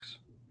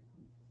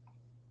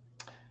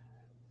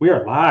We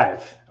are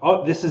live.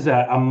 Oh, this is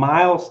a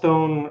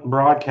milestone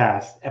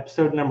broadcast,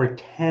 episode number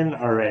 10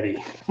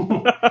 already.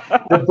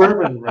 The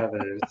Bourbon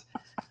Brothers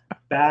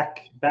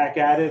back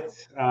at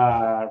it.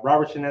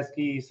 Robert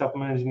Chinesky,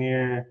 supplement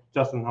engineer,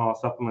 Justin Hall,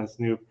 supplement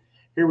Snoop.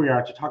 Here we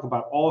are to talk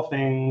about all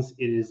things.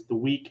 It is the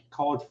week.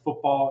 College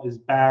football is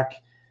back.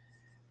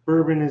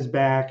 Bourbon is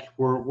back.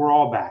 We're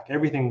all back.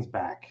 Everything's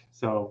back.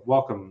 So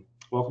welcome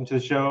to the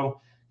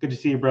show. Good to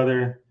see you,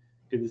 brother.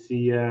 Good to see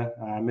you.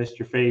 I missed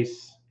your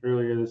face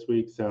earlier this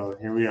week, so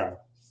here we are.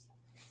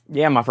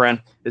 Yeah, my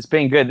friend, it's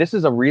been good. This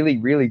is a really,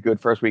 really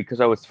good first week because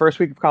it was the first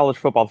week of college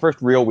football, the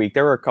first real week.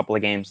 There were a couple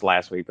of games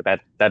last week, but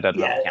that doesn't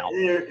really count.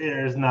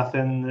 There's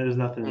nothing really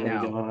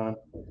going on.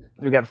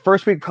 We got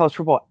first week of college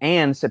football,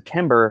 and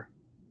September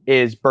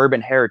is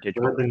Bourbon Heritage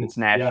Month. It's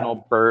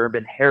National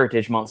Bourbon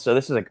Heritage Month, so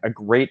this is a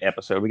great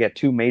episode. We got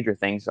two major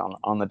things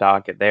on the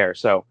docket there.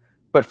 So,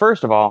 but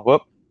first of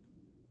all,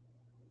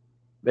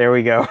 there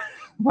we go.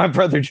 My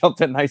brother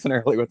jumped in nice and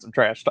early with some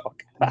trash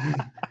talk.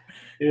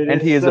 And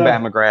he is a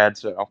Bama grad,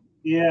 so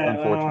yeah.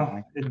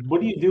 Unfortunately,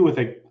 what do you do with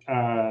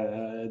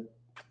a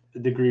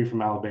degree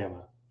from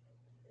Alabama?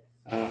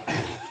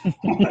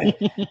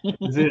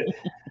 Is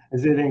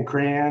it in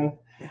crayon?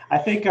 I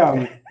think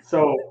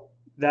so.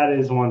 That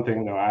is one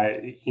thing,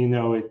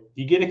 though.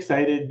 You get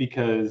excited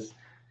because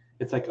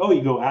it's like, oh,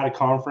 you go out of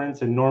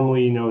conference, and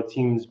normally,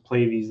 teams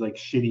play these like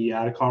shitty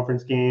out of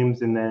conference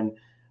games, and then,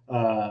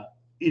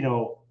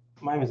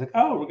 Miami's like,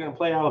 oh, we're going to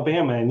play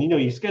Alabama. And,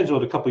 you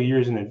schedule it a couple of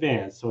years in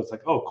advance. So it's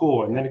like, oh,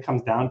 cool. And then it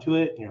comes down to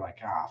it. And you're like,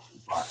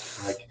 fuck.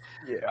 Like,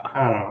 yeah,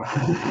 I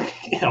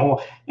don't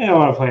know. You don't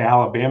want to play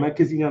Alabama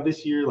because,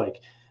 this year,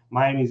 like,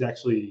 Miami's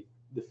actually,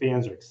 the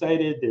fans are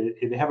excited.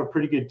 They have a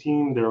pretty good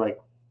team. They're like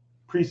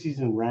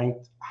preseason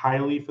ranked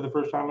highly for the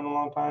first time in a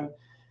long time.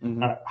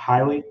 Mm-hmm.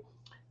 Highly.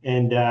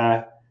 And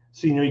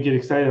so, you get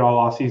excited all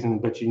off season,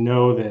 but you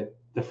know that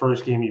the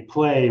first game you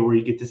play where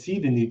you get to see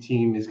the new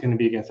team is going to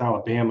be against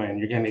Alabama, and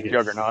you're going to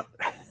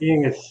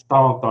get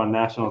stomped on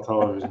national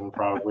television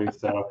probably.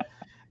 So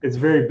it's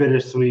very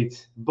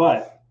bittersweet,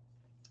 but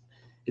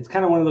it's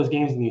kind of one of those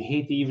games and you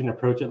hate to even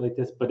approach it like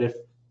this, but if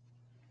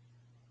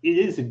it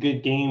is a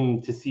good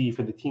game to see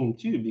for the team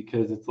too,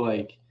 because it's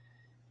like,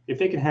 if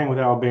they can hang with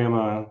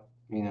Alabama,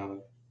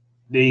 the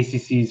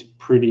ACC's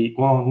pretty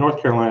well.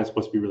 North Carolina is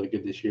supposed to be really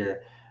good this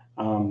year.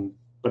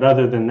 But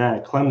other than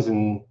that,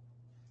 Clemson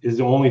is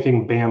the only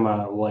thing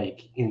Bama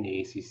like in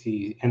the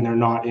ACC, and they're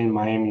not in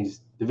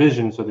Miami's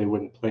division, so they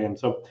wouldn't play them.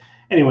 So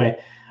anyway,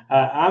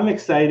 I'm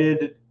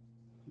excited,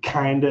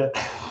 kind of,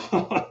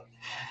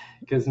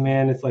 because,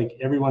 man, it's like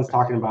everyone's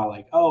talking about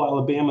like, oh,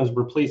 Alabama's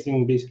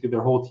replacing basically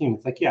their whole team.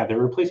 It's like, yeah, they're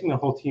replacing their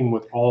whole team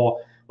with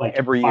all like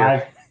every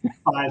year.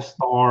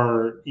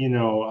 Five-star,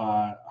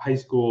 high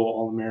school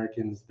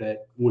All-Americans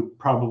that would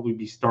probably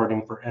be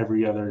starting for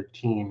every other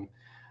team.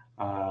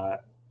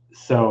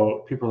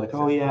 So people are like,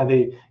 oh yeah,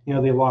 they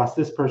lost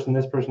this person.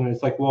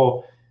 It's like,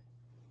 well,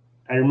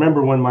 I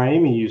remember when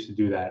Miami used to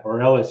do that, or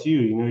LSU,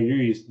 you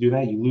used to do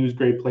that. You lose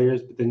great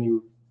players, but then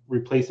you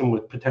replace them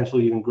with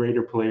potentially even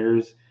greater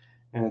players.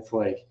 And it's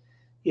like,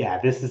 yeah,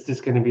 this is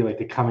just going to be like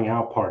the coming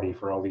out party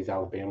for all these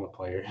Alabama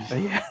players.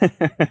 Yeah,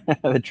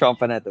 they're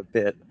chomping at the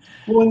bit.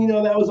 Well,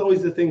 that was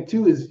always the thing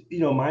too, is,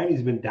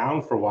 Miami's been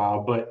down for a while,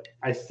 but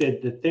I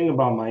said the thing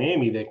about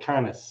Miami that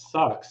kind of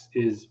sucks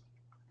is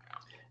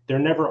they're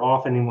never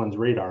off anyone's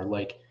radar.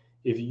 Like,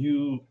 if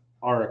you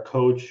are a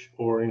coach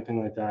or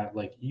anything like that,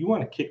 like, you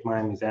want to kick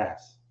Miami's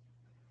ass.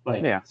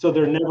 Like, yeah. So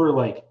they're never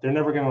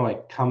going to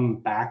like come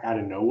back out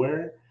of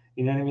nowhere.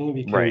 You know what I mean?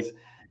 Because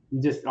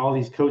all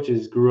these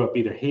coaches grew up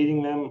either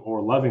hating them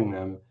or loving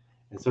them.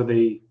 And so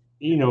they,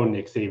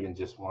 Nick Saban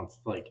just wants,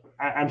 like,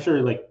 I'm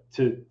sure, like,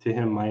 to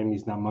him,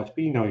 Miami's not much, but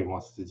he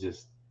wants to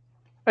just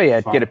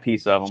get a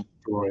piece of them.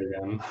 Destroy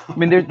them. I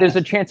mean, there's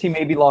a chance he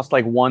maybe lost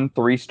like one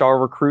 3-star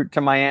recruit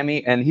to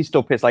Miami, and he's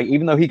still pissed. Like,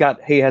 even though he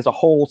has a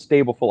whole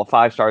stable full of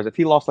 5 stars, if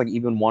he lost like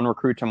even one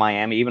recruit to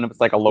Miami, even if it's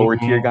like a lower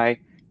tier guy,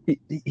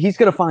 he's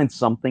gonna find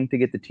something to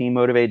get the team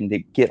motivated and to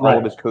get all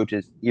of his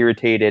coaches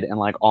irritated and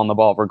like on the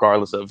ball,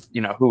 regardless of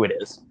who it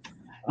is.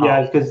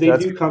 Yeah, because they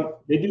do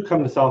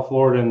come to South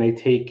Florida and they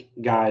take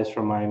guys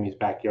from Miami's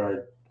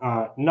backyard.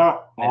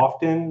 Not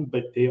often,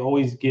 but they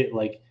always get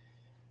like.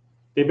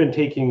 They've been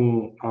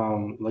taking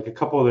like a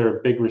couple of their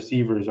big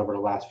receivers over the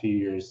last few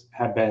years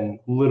have been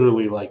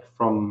literally like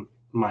from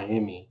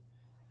Miami.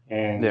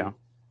 And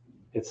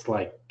it's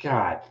like,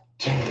 God,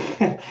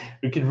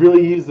 we could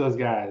really use those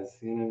guys.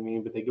 You know what I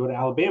mean? But they go to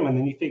Alabama, and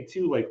then you think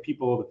too, like,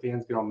 the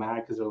fans get all mad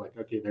because they're like,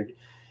 okay,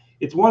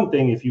 it's one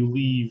thing if you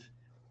leave,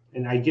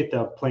 and I get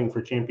the playing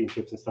for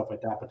championships and stuff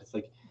like that, but it's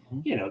like,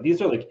 these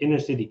are like inner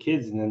city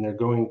kids, and then they're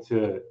going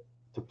to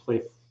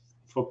play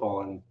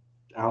football in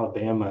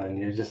Alabama, and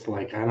you're just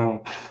like, I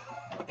don't.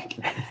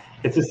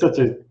 It's just such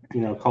a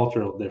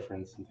cultural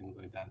difference and things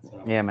like that.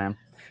 So. Yeah, man.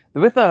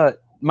 With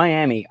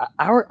Miami,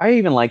 I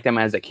even like them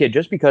as a kid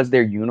just because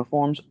their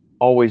uniforms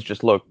always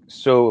just look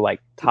so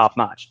like top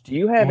notch. Do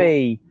you have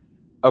a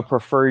a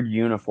preferred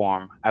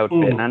uniform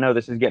outfit, and I know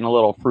this is getting a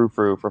little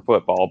frou-frou for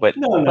football, but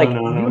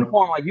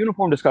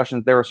uniform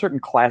discussions, there are certain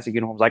classic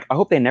uniforms. Like, I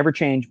hope they never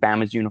change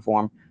Bama's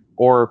uniform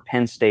or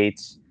Penn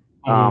State's.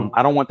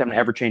 I don't want them to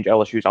ever change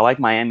LSU's. I like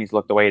Miami's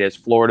look the way it is.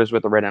 Florida's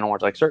with the red and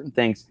orange. Like, certain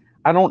things,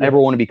 I don't ever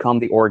want to become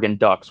the Oregon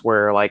Ducks,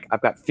 where like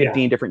I've got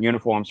 15 different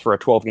uniforms for a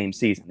 12-game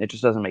season. It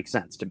just doesn't make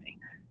sense to me.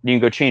 You can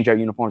go change out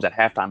uniforms at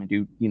halftime and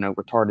do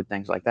retarded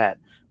things like that.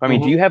 But, I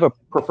mean, do you have a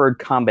preferred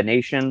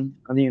combination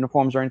of the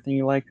uniforms or anything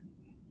you like?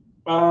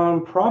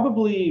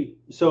 Probably.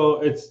 So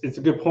it's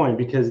a good point,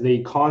 because they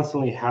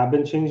constantly have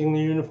been changing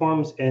the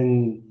uniforms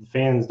and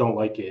fans don't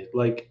like it.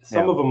 Like,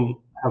 some of them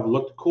have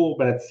looked cool,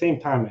 but at the same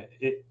time,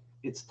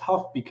 it's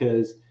tough,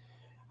 because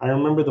I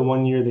remember the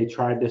one year they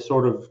tried to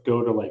sort of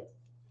go to like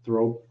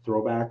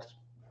throwbacks.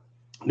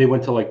 They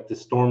went to like the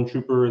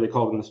Stormtrooper. They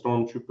called them the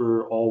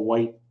Stormtrooper all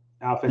white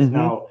outfits.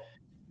 Now,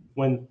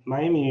 when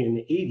Miami in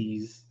the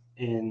 80s,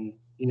 and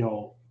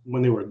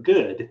when they were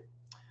good,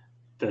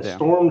 the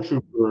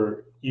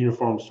Stormtrooper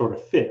uniforms sort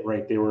of fit,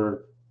 right? They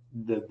were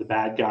the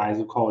bad guys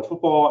of college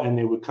football, and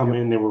they would come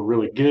in, they were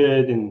really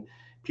good, and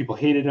people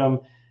hated them.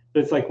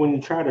 But it's like, when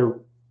you try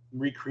to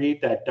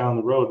recreate that down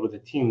the road with a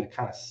team that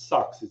kind of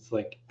sucks, it's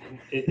like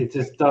it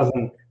just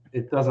doesn't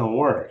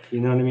work. You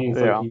know what I mean? It's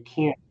like, you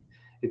can't.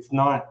 It's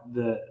not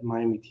the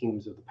Miami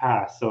teams of the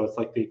past. So it's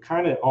like they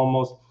kind of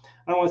almost,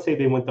 I don't want to say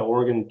they went the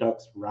Oregon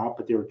Ducks route,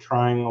 but they were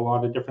trying a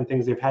lot of different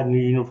things. They've had new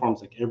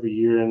uniforms like every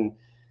year, and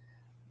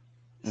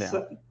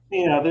so,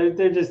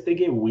 they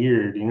get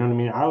weird. You know what I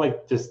mean? I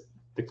like just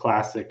the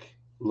classic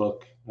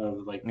look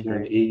of like the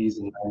 80s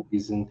and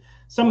 90s, and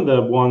some of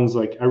the ones,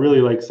 like, I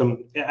really like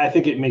some. I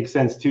think it makes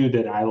sense too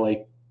that I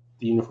like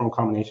the uniform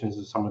combinations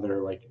of some of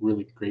their like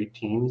really great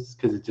teams,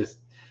 because it just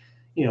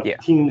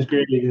teams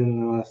graded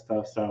and all that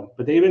stuff. So,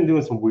 but they've been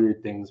doing some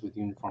weird things with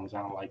uniforms. I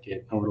don't like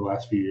it over the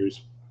last few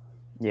years.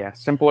 Yeah,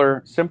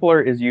 simpler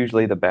is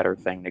usually the better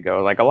thing to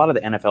go. Like, a lot of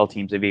the NFL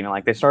teams have even,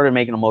 like, they started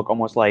making them look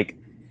almost like,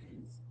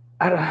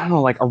 I don't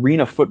know, like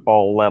arena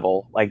football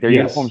level. Like, their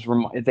uniforms,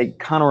 they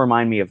kind of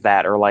remind me of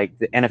that, or like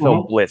the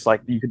NFL Blitz.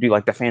 Like, you could do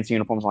like the fancy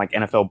uniforms like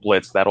NFL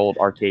Blitz, that old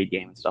arcade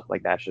game and stuff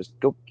like that. Just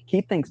go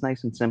keep things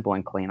nice and simple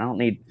and clean. I don't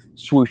need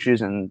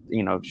swooshes and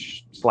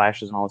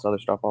slashes and all this other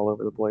stuff all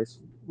over the place.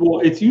 Well,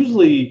 it's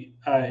usually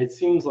it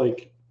seems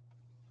like,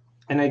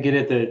 and I get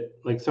it that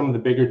like some of the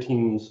bigger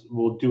teams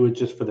will do it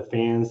just for the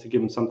fans to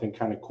give them something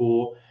kind of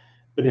cool,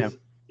 but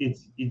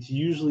it's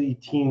usually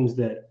teams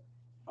that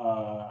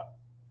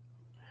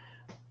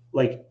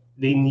like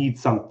they need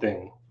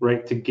something,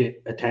 right, to get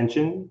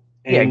attention.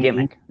 And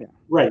gimmick.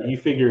 Right. You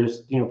figure,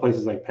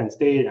 places like Penn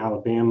State,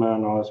 Alabama,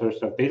 and all that sort of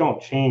stuff, they don't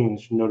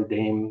change. Notre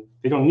Dame,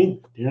 they don't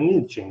need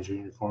to change their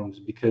uniforms,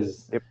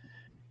 because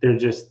they're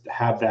just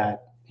have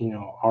that,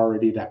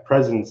 already that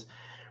presence.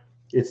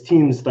 It's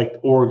teams like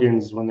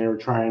Oregon's, when they were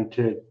trying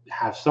to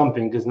have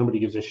something, because nobody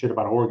gives a shit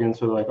about Oregon.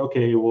 So they're like,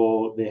 okay,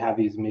 well, they have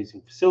these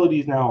amazing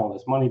facilities now, all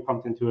this money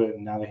pumped into it,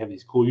 and now they have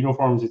these cool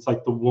uniforms. It's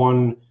like the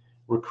one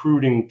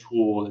recruiting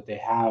tool that they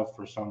have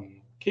for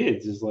some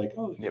kids is like,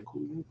 oh,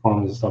 cool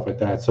uniforms and stuff like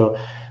that. So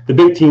the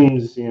big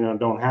teams,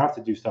 don't have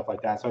to do stuff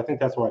like that. So I think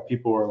that's why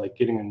people are like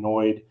getting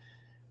annoyed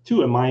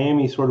too. And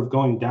Miami sort of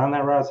going down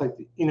that route. It's like,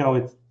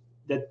 it's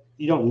that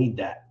you don't need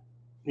that.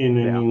 You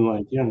know what I mean?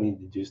 Like, you don't need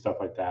to do stuff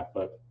like that.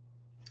 But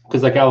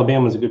because like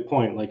Alabama's a good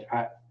point. Like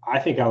I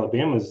think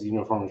Alabama's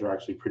uniforms are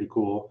actually pretty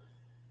cool.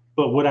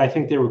 But would I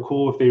think they were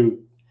cool if they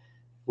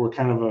were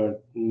kind of a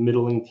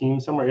middling team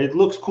somewhere? It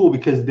looks cool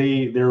because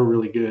they're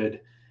really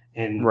good,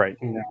 and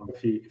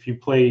if you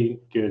play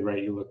good,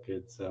 right, you look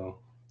good. So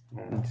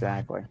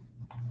exactly.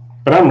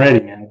 But I'm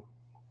ready, man.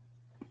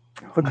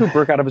 Look who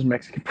broke out of his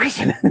Mexican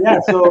prison.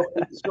 So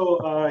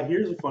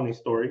here's a funny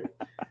story.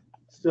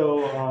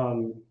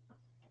 So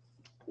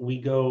we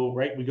go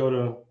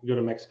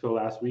to Mexico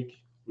last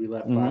week. We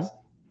left last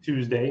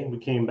Tuesday. We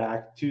came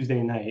back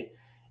Tuesday night,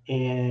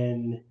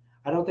 and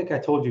I don't think I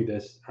told you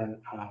this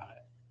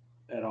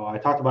at all. I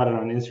talked about it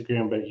on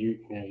Instagram, but you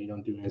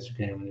don't do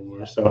Instagram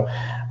anymore. So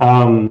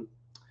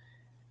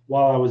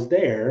while I was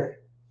there,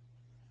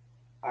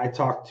 I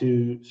talked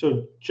to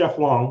Jeff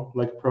Long,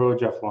 like pro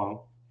Jeff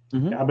Long.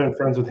 I've been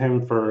friends with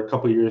him for a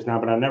couple of years now,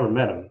 but I never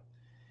met him.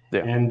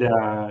 Yeah.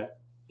 And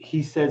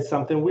he said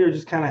something. We were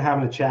just kind of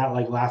having a chat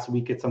like last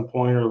week at some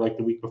point, or like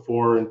the week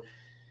before, and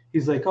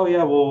he's like, oh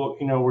yeah, well,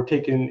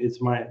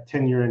 it's my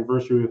 10-year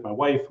anniversary with my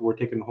wife. We're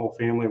taking the whole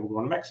family. We're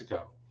going to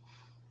Mexico.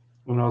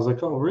 And I was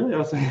like, oh, really? I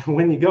was like,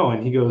 when are you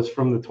going? He goes,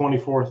 from the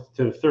 24th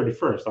to the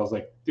 31st. I was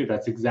like, dude,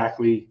 that's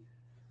exactly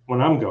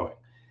when I'm going.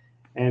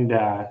 And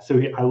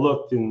I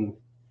looked, and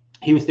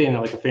he was staying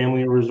at like a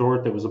family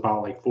resort that was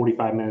about like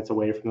 45 minutes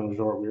away from the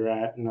resort we were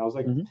at. And I was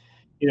like,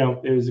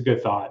 it was a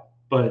good thought.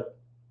 But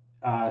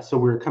so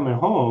we were coming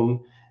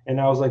home,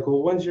 and I was like,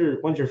 well, when's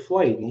your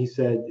flight? And he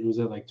said it was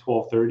at like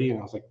 12:30. And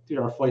I was like, dude,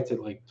 our flight's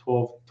at like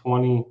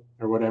 12:20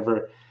 or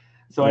whatever.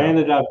 So I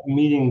ended up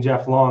meeting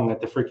Jeff Long at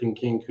the freaking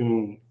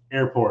Cancun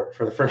airport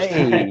for the first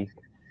time.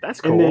 That's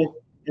cool.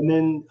 And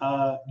then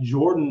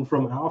Jordan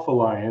from Alpha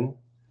Lion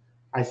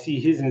I see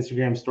his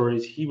Instagram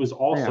stories. He was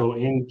also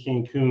in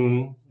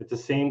Cancun at the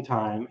same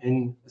time.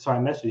 And so I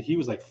messaged, he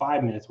was like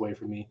 5 minutes away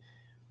from me.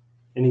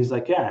 And he's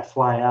like, yeah, I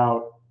fly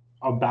out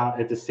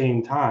about at the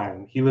same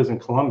time. He lives in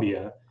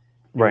Colombia.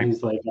 And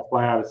he's like, I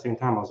fly out at the same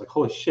time. I was like,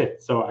 holy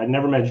shit. So I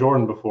never met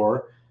Jordan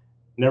before,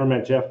 never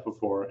met Jeff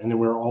before. And then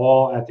we were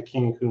all at the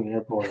Cancun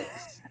airport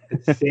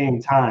at the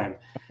same time.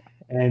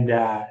 And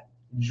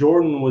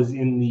Jordan was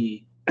in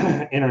the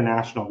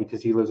international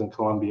because he lives in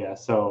Colombia.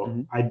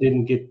 So I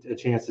didn't get a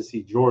chance to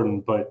see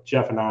Jordan, but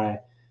Jeff and I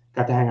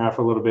got to hang out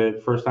for a little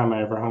bit. First time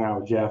I ever hung out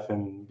with Jeff,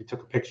 and we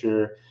took a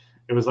picture.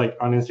 It was like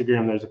on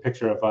Instagram, there's a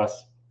picture of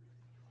us.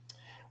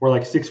 We're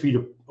like 6 feet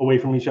away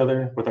from each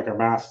other with like our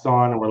masks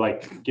on, and we're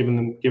like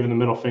giving the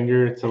middle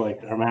finger to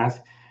like our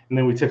mask. And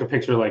then we took a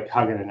picture like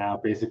hugging it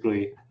out,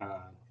 basically,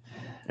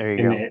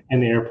 in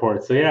the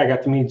airport. So yeah, I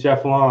got to meet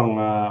Jeff Long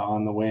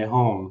on the way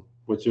home,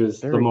 which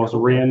is the most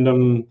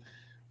random.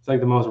 It's like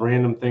the most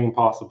random thing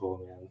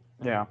possible, man.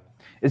 Yeah.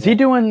 Is he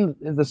doing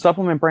the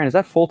supplement brand? Is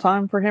that full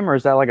time for him, or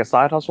is that like a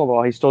side hustle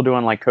while he's still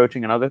doing like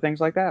coaching and other things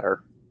like that?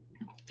 Or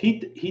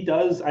he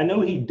does. I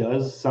know he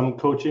does some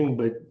coaching,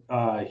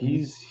 but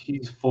he's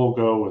full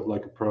go with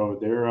Like a Pro.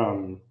 They're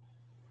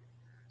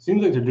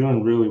seems like they're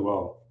doing really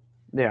well.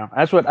 Yeah,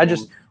 that's what I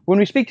just when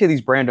we speak to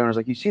these brand owners,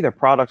 like you see their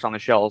products on the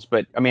shelves,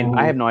 but I mean,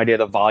 I have no idea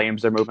the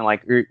volumes they're moving.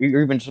 Like or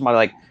even somebody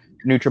like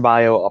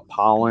NutraBio,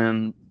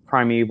 Apollon,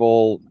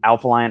 Primeval,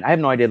 Alphaline. I have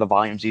no idea the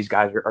volumes these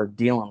guys are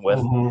dealing with.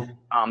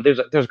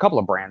 There's a couple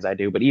of brands I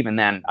do, but even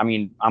then, I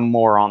mean, I'm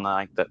more on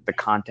the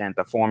content,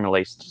 the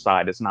formulation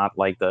side. It's not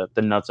like the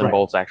nuts and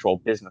bolts actual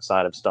business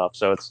side of stuff.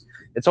 So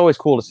it's always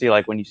cool to see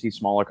like when you see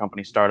smaller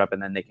companies start up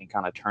and then they can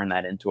kind of turn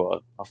that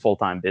into a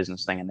full-time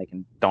business thing, and they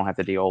don't have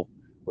to deal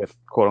with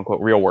quote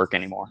unquote real work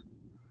anymore.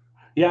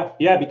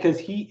 Yeah, because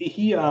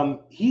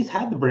he's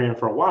had the brand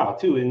for a while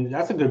too, and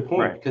that's a good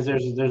point because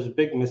there's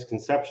big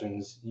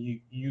misconceptions. You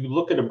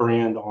look at a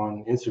brand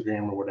on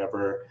Instagram or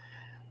whatever,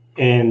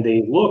 and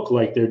they look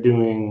like they're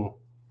doing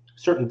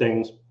certain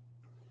things,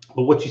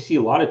 but what you see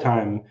a lot of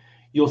time,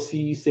 you'll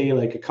see, say,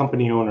 like a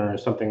company owner or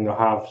something, they'll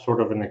have sort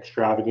of an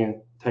extravagant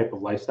type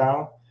of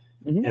lifestyle,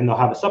 and they'll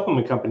have a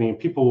supplement company, and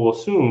people will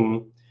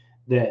assume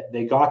that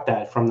they got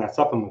that from that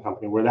supplement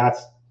company, where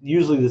that's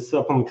usually the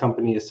supplement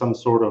company is some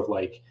sort of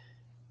like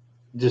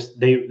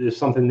there's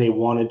something they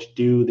wanted to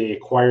do. They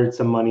acquired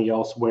some money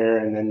elsewhere,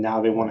 and then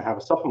now they want to have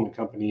a supplement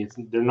company.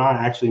 They're not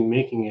actually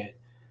making it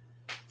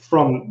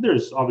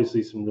there's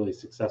obviously some really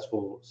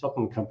successful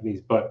supplement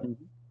companies, but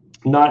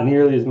not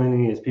nearly as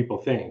many as people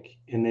think.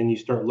 And then you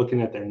start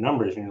looking at their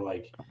numbers and you're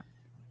like,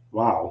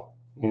 wow,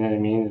 you know what I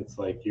mean? It's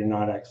like, you're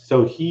not actually,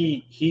 so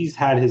he's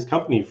had his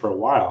company for a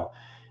while.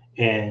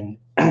 And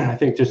I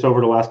think just over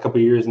the last couple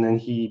of years, and then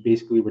he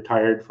basically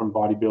retired from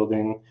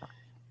bodybuilding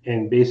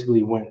and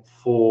basically went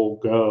full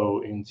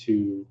go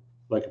into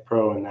Like a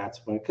Pro. And that's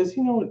when, because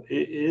you know,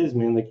 it is,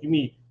 man, like you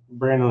meet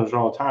brand owners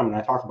all the time, and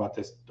I talk about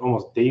this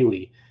almost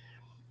daily.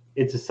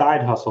 It's a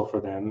side hustle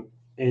for them,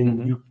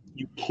 and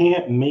you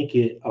can't make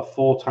it a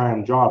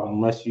full-time job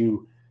unless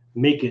you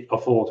make it a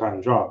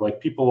full-time job. Like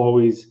people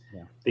always,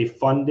 they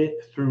fund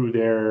it through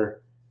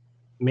their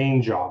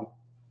main job,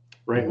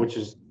 right? Which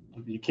is,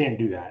 you can't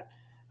do that.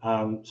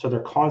 So they're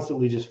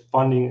constantly just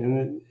funding,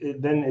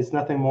 and then it's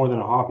nothing more than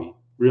a hobby,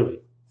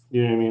 really.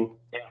 You know what I mean?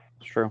 Yeah,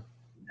 it's true.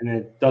 And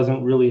it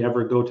doesn't really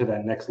ever go to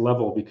that next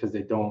level because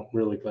they don't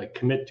really like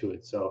commit to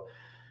it. So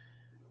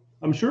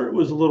I'm sure it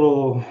was a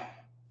little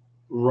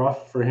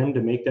rough for him to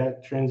make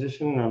that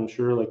transition. I'm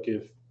sure like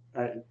if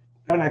I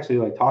haven't actually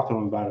like talked to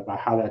him about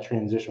how that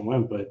transition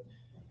went, but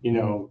you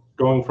know,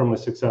 going from a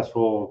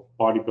successful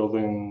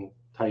bodybuilding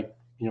type,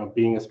 you know,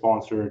 being a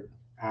sponsored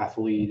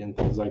athlete and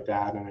things like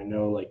that. And I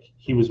know like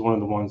he was one of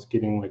the ones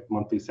getting like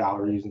monthly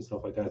salaries and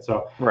stuff like that.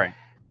 So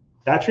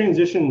that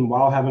transition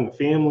while having a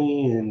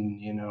family and,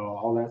 you know,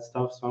 all that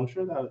stuff. So I'm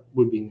sure that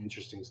would be an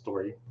interesting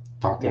story to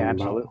talk to him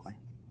about. Absolutely.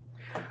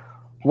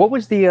 What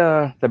was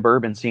the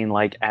bourbon scene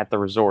like at the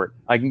resort?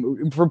 Like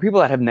for people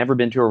that have never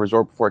been to a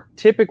resort before,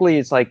 typically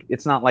it's like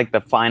it's not like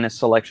the finest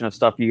selection of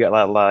stuff. You get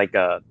like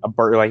a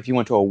like if you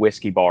went to a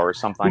whiskey bar or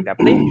something like that,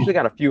 but they usually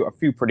got a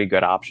few pretty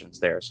good options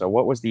there. So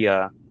what was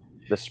the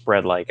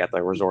spread like at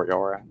the resort y'all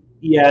were at?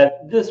 Yeah,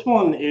 this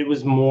one, it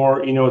was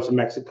more, you know, it's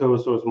Mexico,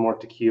 so it's more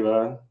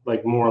tequila,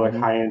 like more like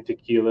high-end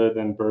tequila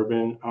than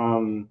bourbon.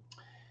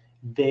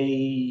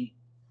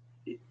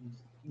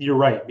 You're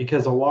right,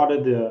 because a lot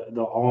of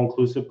the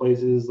all-inclusive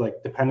places,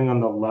 like depending on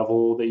the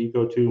level that you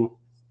go to,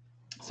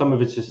 some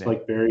of it's just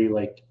like very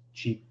like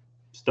cheap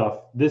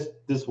stuff. This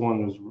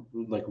one was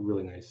like a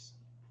really nice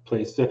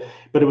place,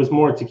 but it was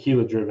more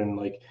tequila driven.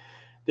 Like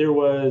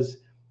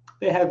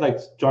they had like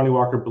Johnny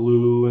Walker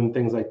Blue and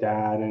things like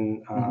that,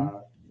 and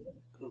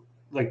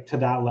like to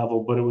that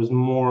level. But it was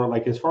more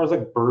like as far as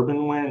like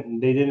bourbon went,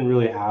 they didn't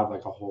really have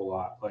like a whole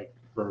lot like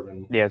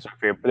bourbon. Yeah, so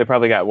they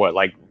probably got what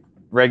like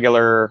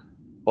regular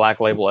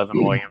Black Label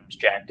Evan Williams,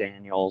 Jack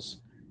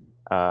Daniels,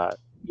 probably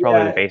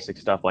the basic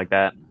stuff like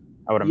that,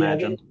 I would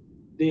imagine.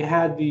 They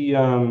had the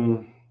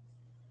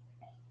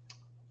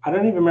I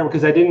don't even remember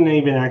because I didn't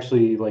even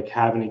actually like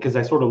have any because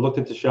I sort of looked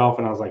at the shelf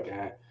and I was like,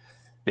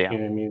 Yeah. You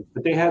know what I mean?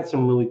 But they had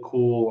some really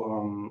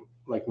cool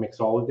like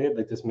mixology,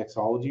 like this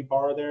mixology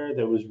bar there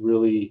that was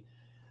really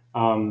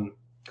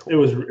it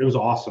was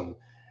awesome.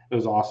 It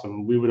was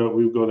awesome. We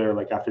would go there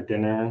like after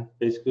dinner,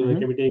 basically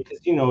like every day because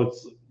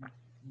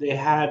they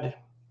had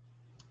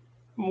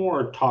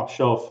more top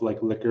shelf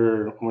like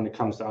liquor when it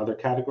comes to other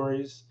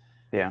categories.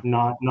 Yeah.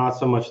 Not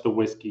so much the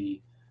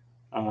whiskey.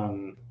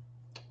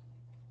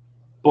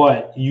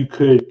 But you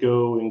could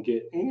go and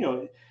get,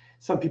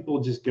 some people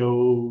just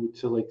go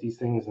to like these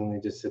things and they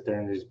just sit there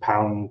and they just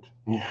pound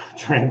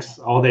drinks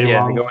all day long.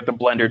 Yeah, they go with the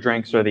blender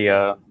drinks or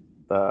the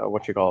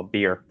what you call it,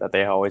 beer that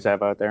they always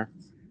have out there.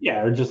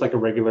 Yeah, or just like a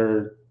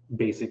regular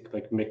basic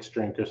like mixed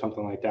drink or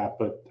something like that.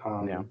 But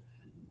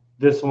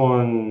this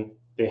one,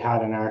 they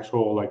had an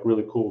actual like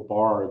really cool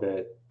bar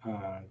that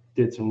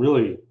did some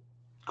really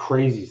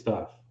crazy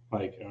stuff.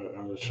 Like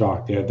I was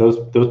shocked. Yeah,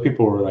 those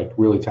people were like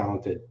really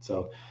talented.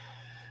 So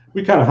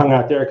we kind of hung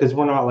out there because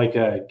we're not like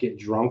a get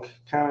drunk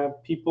kind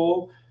of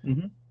people,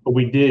 but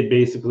we did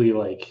basically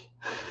like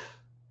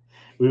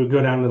we would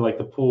go down to like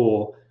the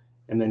pool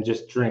and then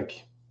just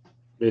drink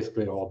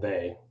basically all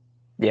day.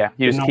 Yeah,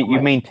 you just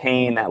you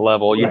maintain that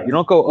level. Right. You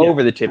don't go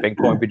over the tipping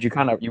point, but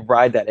you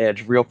ride that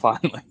edge real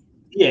finely.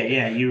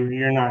 Yeah,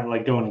 you're not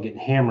like going and getting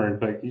hammered,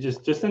 but you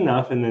just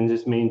enough, and then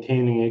just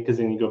maintaining it because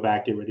then you go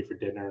back, get ready for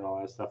dinner and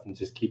all that stuff, and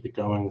just keep it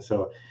going.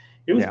 So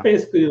it was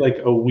basically like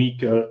a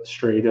week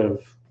straight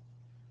of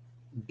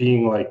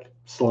being like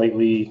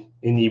slightly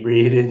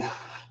inebriated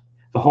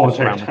the whole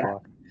entire time.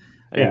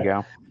 There you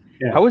go.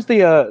 Yeah. How was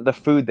the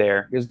food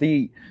there? Because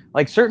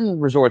like certain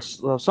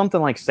resorts,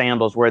 something like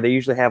Sandals, where they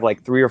usually have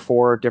like 3 or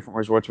 4 different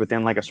resorts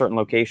within like a certain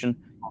location.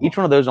 Each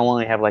one of those will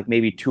only have like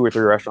maybe 2 or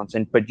 3 restaurants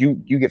in, but you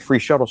get free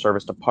shuttle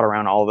service to putt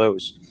around all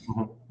those.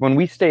 When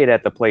we stayed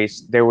at the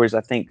place, there was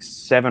I think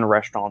 7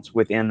 restaurants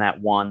within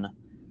that one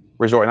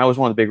resort, and that was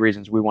one of the big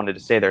reasons we wanted to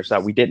stay there, so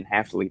that we didn't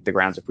have to leave the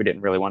grounds if we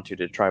didn't really want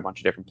to try a bunch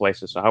of different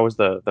places. So how was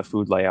the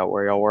food layout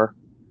where y'all were?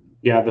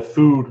 Yeah, the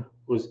food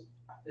was.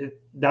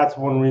 That's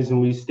one reason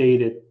we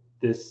stayed at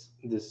this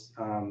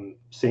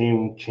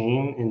same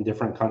chain in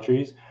different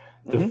countries.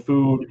 The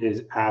food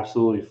is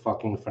absolutely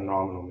fucking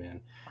phenomenal, man.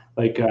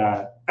 Like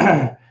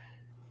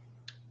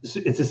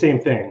it's the same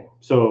thing.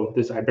 So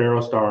this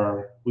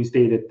Iberostar, we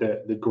stayed at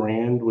the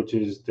Grand, which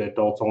is the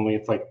adults only.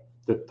 It's like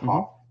the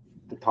top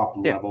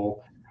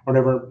level, or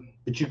whatever.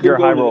 But you're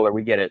a high roller.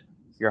 We get it.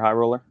 You're a high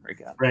roller,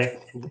 right?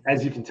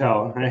 As you can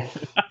tell, right?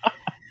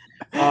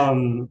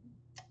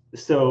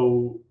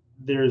 So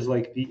there's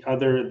like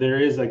there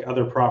is like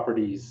other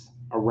properties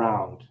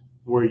around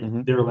where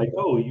they're like,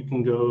 oh, you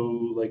can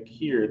go like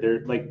here.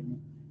 They're like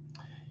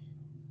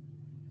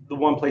the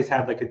one place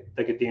had like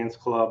a dance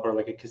club or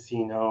like a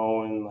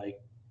casino and like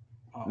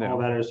all that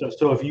other stuff.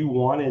 So if you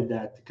wanted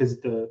that, because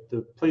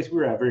the place we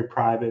were at, very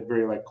private,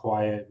 very like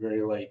quiet,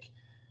 very like,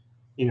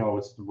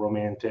 it's the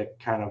romantic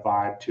kind of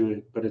vibe to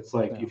it. But it's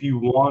like if you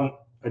want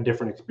a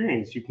different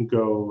experience, you can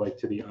go like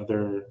to the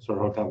other sort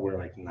of hotel where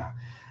like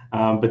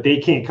but they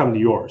can't come to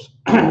yours.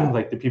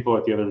 Like the people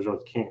at the other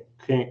resorts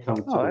can't come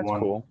to the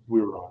one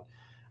we were on.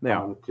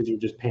 Because you're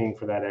just paying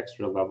for that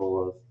extra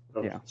level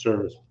of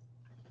service.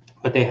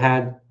 But they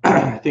had,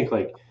 I think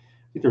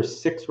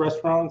there's 6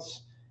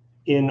 restaurants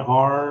in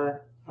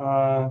our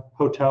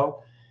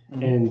hotel,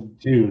 and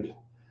dude,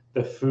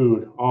 the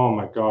food, oh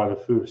my god, the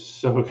food is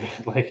so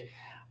good, like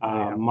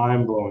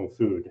mind-blowing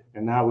food.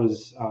 And that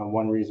was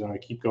one reason I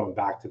keep going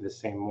back to the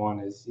same one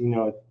is,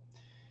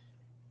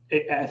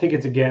 I think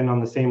it's again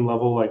on the same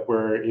level, like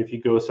where if you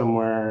go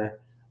somewhere,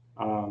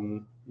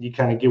 you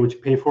kind of get what you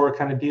pay for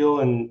kind of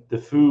deal. And the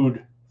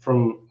food,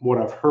 from what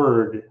I've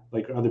heard,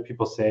 like other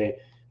people say,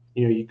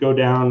 you go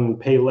down and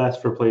pay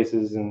less for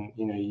places, and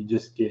you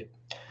just get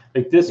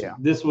like this.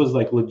 This was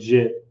like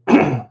legit,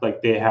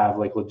 like they have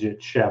like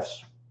legit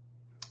chefs.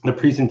 The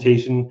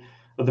presentation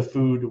of the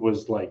food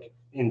was like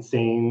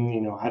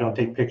insane. I don't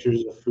take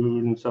pictures of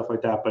food and stuff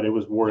like that, but it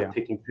was worth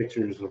taking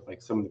pictures of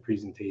like some of the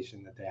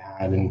presentation that they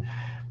had. And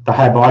the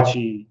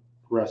Hibachi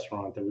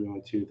restaurant that we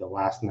went to the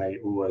last night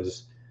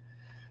was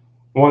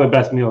one of the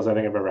best meals I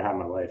think I've ever had in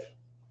my life.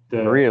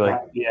 Really?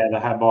 The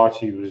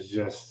Hibachi was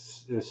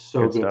just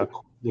so good.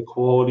 The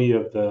quality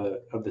of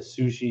the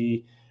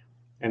sushi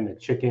and the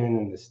chicken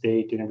and the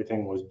steak and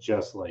everything was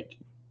just like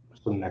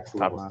some next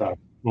level stuff.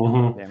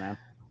 Yeah, man.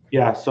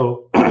 Yeah,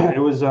 so it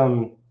was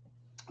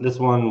this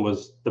one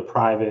was the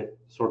private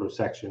sort of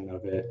section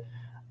of it.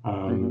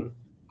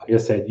 Like I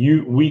said,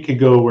 we could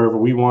go wherever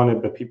we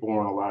wanted, but people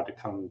weren't allowed to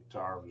come to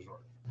our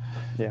resort.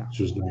 Yeah, which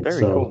was nice.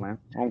 Very cool, man.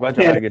 Well, I'm glad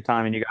you had a good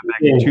time and you got back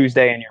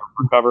Tuesday and you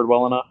were recovered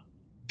well enough.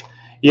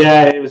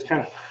 Yeah, it was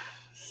kind of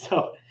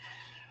so.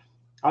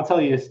 I'll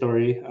tell you a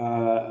story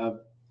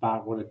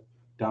about what a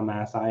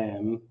dumbass I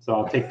am. So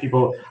I'll take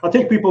people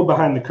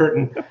behind the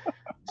curtain.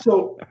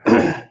 So,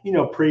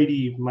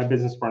 Prady, my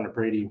business partner,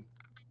 Prady,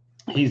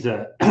 he's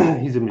a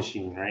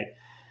machine, right?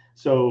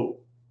 So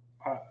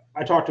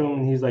I talked to him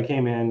and he's like,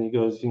 hey man, he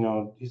goes,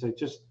 he's like,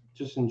 just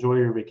just enjoy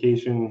your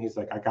vacation. He's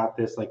like, I got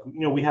this. Like,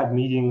 we have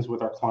meetings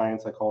with our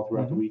clients like all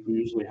throughout the week. We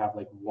usually have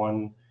like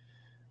one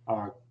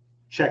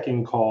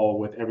check-in call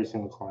with every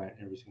single client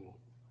every single week.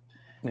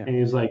 Yeah. And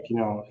he's like,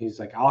 he's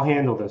like, I'll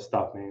handle this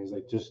stuff, man. He's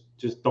like,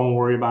 just don't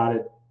worry about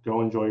it.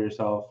 Go enjoy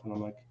yourself. And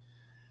I'm like,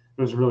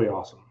 it was really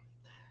awesome.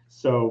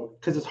 So,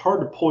 because it's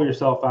hard to pull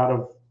yourself out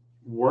of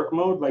work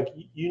mode. Like,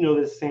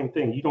 this same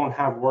thing. You don't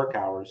have work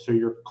hours, so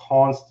you're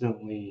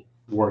constantly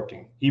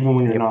working, even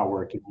when you're not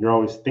working. You're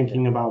always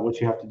thinking about what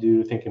you have to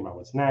do, thinking about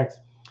what's next.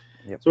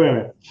 So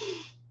anyway,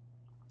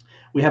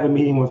 we have a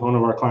meeting with one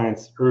of our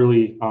clients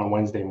early on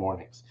Wednesday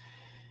mornings.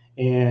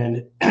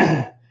 And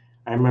I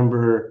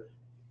remember,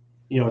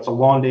 it's a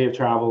long day of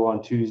travel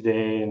on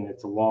Tuesday, and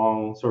it's a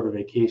long sort of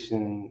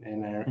vacation.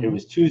 And it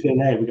was Tuesday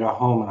night. We got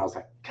home, and I was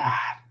like, God,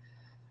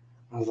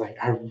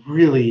 I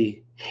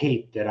really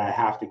hate that I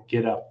have to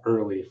get up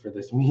early for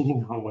this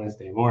meeting on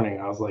Wednesday morning.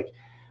 I was like,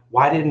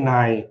 why didn't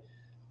I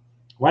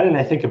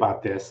think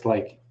about this?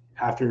 Like,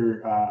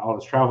 after all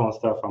this travel and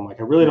stuff, I'm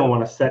like, I really don't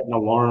want to set an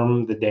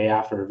alarm the day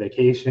after a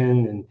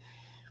vacation. And,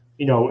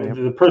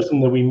 the person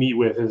that we meet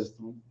with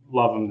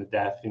love them to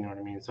death. You know what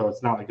I mean? So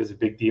it's not like it's a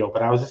big deal,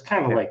 but I was just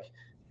kind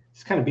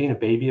of being a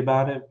baby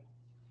about it.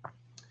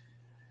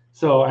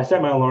 So I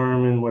set my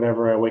alarm and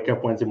whatever. I wake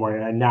up Wednesday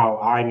morning, and now,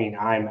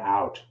 I'm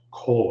out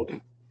cold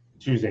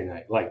Tuesday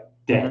night, like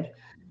dead.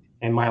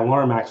 And my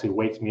alarm actually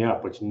wakes me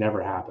up, which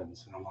never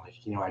happens. And I'm like,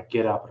 I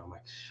get up and I'm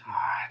like,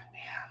 God,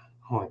 man,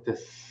 I'm like,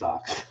 this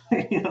sucks.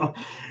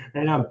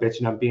 And I'm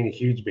bitching, I'm being a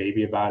huge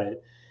baby about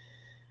it.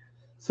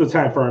 So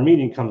time for our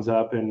meeting comes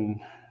up, and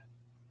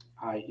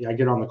I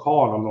get on the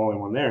call, and I'm the only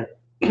one there.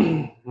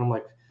 And I'm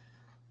like,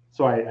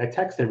 so I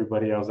text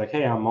everybody. I was like,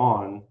 hey, I'm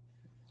on.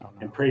 Oh,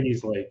 no. And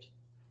Brady's like,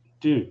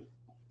 dude,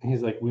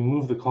 he's like, we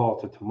moved the call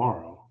to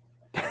tomorrow.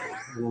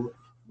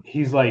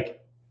 He's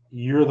like,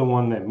 you're the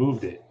one that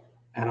moved it.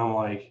 And I'm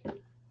like,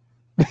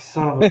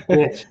 son of a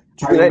bitch.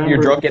 You're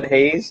drunk in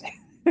haze?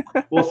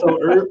 Well, so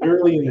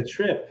early in the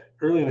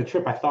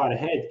trip, I thought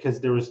ahead, because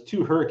there was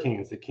 2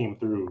 hurricanes that came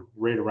through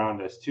right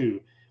around us too.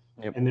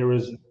 Yep. And there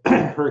was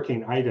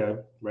Hurricane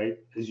Ida, right,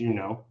 as you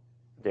know.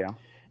 Yeah.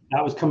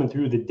 That was coming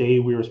through the day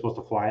we were supposed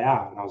to fly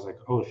out. And I was like,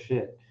 oh,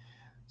 shit.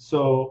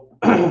 So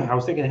I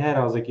was thinking ahead.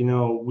 I was like,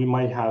 we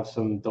might have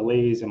some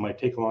delays. It might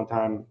take a long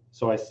time.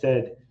 So I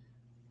said,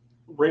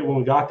 right when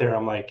we got there,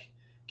 I'm like,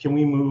 can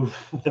we move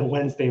the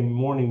Wednesday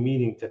morning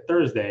meeting to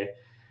Thursday?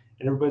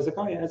 And everybody's like,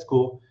 oh, yeah, that's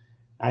cool.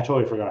 I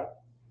totally forgot.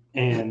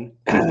 And,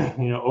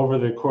 over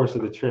the course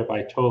of the trip,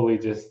 I totally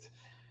just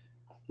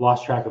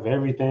lost track of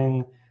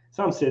everything.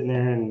 So I'm sitting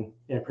there, and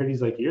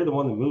Pretty's like, you're the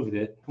one that moved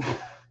it.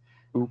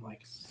 I'm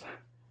like,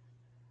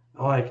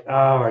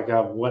 oh my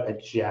God, what a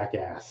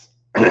jackass.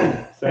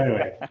 So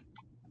anyway,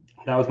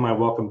 that was my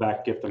welcome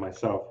back gift to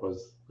myself,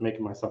 was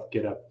making myself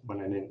get up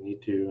when I didn't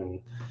need to. And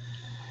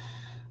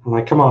I'm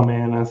like, come on,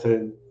 man. I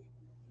said,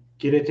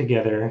 get it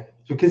together.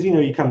 Because,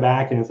 you come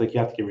back and it's like you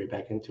have to get right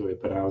back into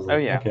it. But I was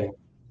like, okay,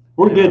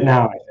 we're good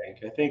now, I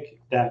think. I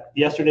think that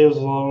yesterday was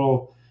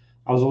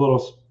I was a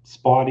little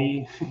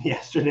spotty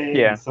yesterday.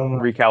 Yeah,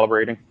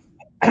 recalibrating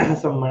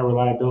some of my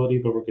reliability,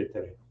 but we're good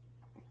today.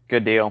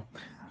 Good deal.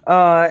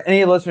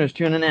 Any listeners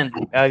tuning in,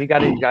 you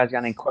guys got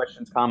any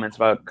questions, comments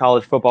about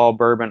college football,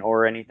 bourbon,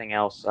 or anything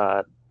else,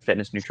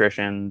 fitness,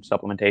 nutrition,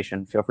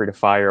 supplementation, feel free to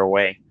fire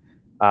away.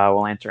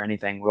 We'll answer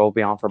anything. We'll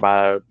be on for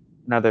about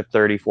another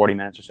 30, 40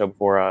 minutes or so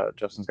before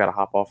Justin's got to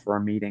hop off for a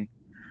meeting.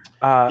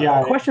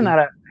 Question that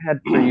I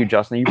had for you,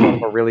 Justin, you brought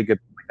up a really good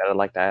point that I'd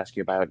like to ask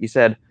you about. You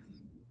said,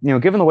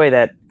 given the way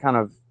that kind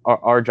of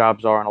our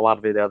jobs are and a lot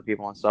of the other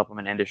people in the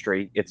supplement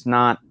industry, it's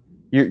not,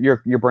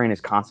 your brain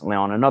is constantly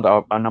on a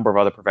number of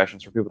other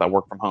professions for people that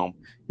work from home.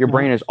 Your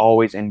brain is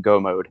always in go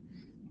mode.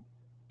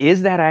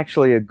 Is that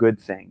actually a good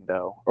thing,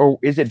 though? Or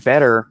is it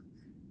better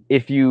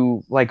if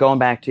you, like, going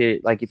back to,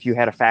 like, if you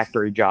had a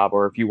factory job,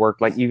 or if you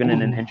worked, like, even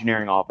in an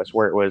engineering office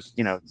where it was,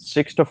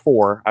 6 to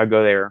 4, I'd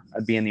go there,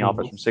 I'd be in the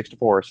office from 6 to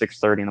 4 or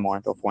 6:30 in the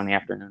morning till 4 in the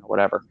afternoon or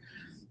whatever.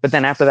 But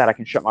then after that, I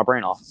can shut my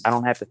brain off. I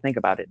don't have to think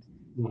about it.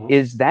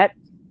 Is that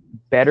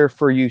better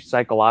for you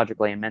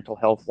psychologically and mental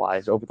health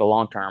wise over the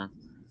long term,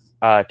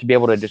 to be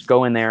able to just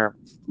go in there,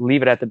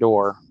 leave it at the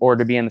door, or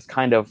to be in this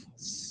kind of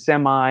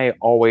semi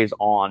always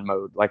on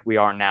mode like we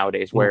are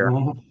nowadays, where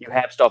you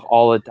have stuff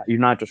all the time? You're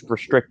not just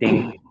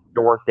restricting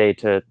your workday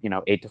to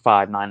 8 to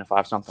 5, 9 to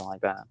 5, something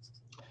like that.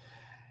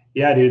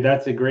 Yeah, dude,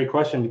 that's a great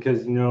question,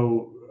 because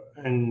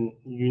and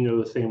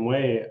the same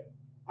way,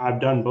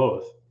 I've done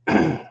both.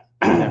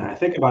 I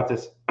think about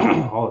this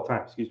all the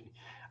time. Excuse me.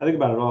 I think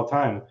about it all the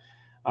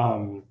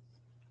time,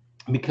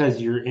 because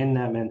you're in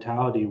that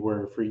mentality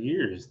where for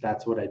years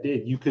that's what I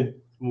did. You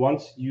could,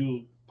 once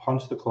you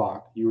punch the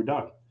clock, you were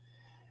done.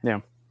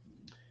 Yeah.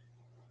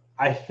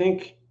 I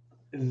think,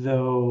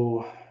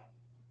 though,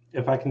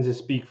 if I can just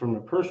speak from a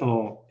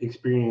personal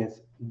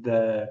experience,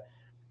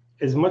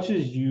 as much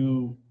as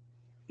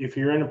if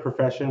you're in a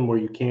profession where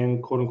you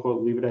can, quote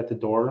unquote, leave it at the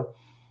door,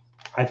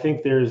 I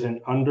think there's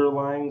an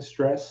underlying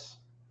stress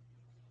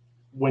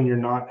when you're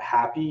not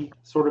happy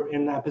sort of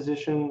in that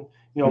position.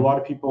 A lot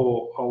of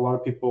people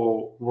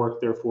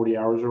work their 40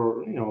 hours,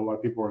 or a lot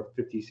of people work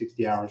 50,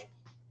 60 hours,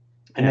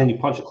 and then you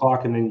punch a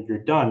clock and then you're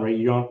done, right?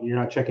 You're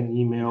not checking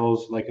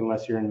emails, like,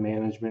 unless you're in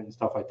management and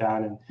stuff like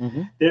that.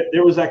 And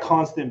there was that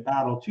constant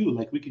battle too.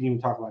 Like, we could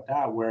even talk about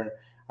that, where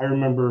I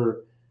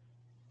remember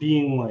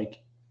being like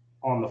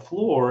on the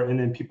floor and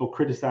then people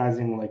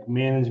criticizing like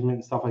management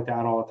and stuff like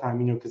that all the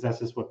time, because that's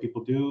just what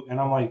people do. And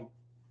I'm like,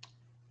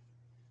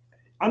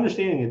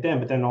 understanding it then,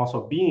 but then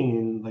also being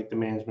in like the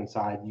management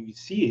side, you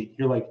see it,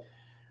 you're like,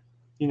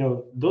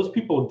 those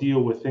people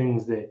deal with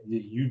things that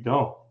you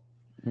don't.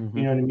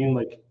 You know what I mean?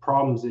 Like,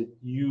 problems that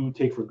you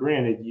take for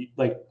granted.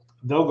 Like,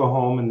 they'll go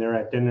home and they're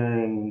at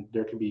dinner and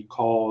there could be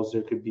calls,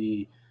 there could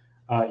be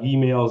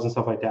emails and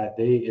stuff like that.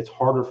 It's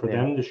harder for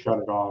them to shut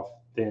it off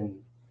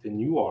than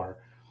you are.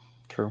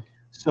 True.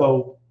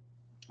 So,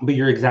 but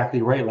you're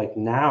exactly right. Like,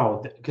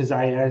 now, because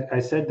I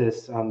said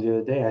this the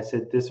other day, I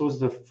said this was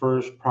the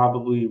first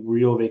probably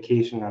real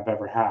vacation I've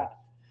ever had.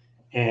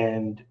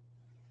 And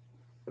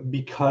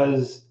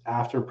because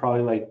after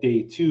probably like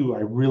day 2, I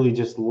really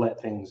just let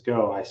things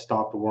go. I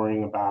stopped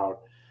worrying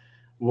about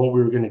what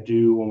we were going to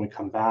do when we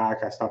come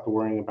back. I stopped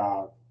worrying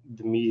about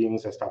the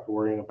meetings. I stopped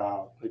worrying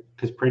about,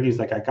 because Brady's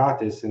like, I got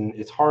this. And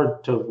it's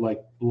hard to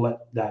like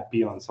let that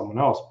be on someone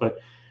else. But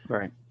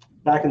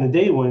back in the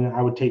day when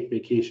I would take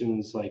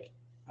vacations, like,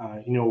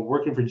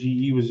 working for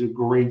GE was a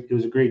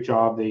great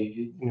job.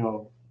 They,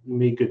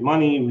 made good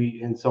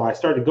money. And so I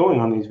started going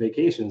on these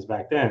vacations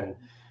back then.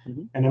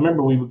 And I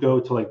remember we would go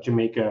to like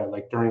Jamaica,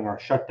 like during our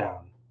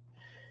shutdown.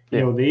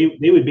 They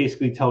would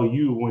basically tell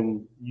you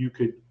when you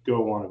could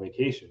go on a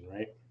vacation,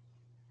 right?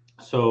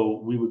 So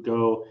we would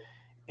go,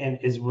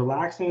 and as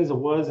relaxing as it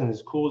was and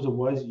as cool as it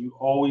was, you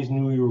always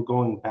knew you were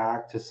going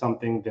back to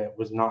something that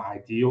was not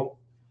ideal.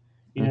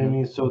 You know what I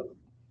mean?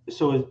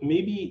 So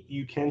maybe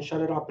you can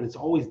shut it off, but it's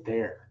always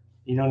there.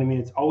 You know what I mean?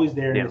 It's always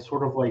there, and it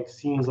sort of like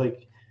seems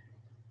like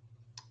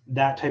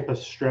that type of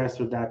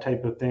stress or that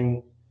type of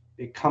thing,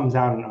 it comes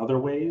out in other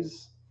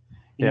ways,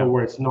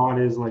 where it's not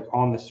as like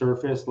on the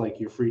surface, like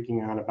you're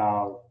freaking out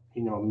about,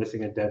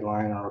 missing a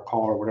deadline or a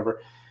call or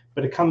whatever,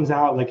 but it comes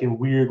out like in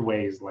weird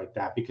ways like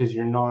that, because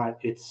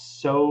it's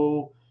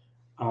so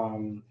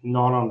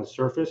not on the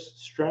surface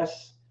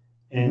stress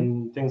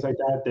and things like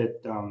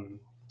that,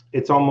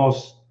 it's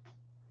almost,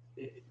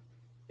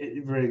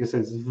 like I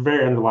said, it's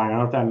very underlying. I don't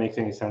know if that makes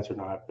any sense or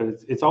not, but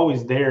it's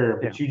always there,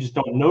 but you just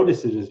don't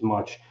notice it as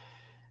much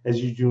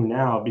as you do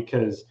now,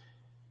 because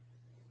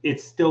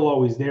it's still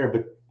always there,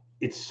 but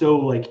it's so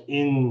like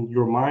in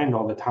your mind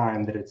all the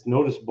time that it's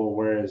noticeable.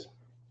 Whereas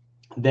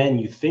then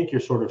you think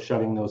you're sort of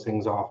shutting those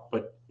things off,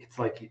 but it's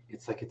like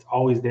it's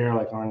always there,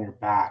 like on your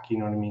back. You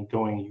know what I mean?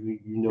 Going,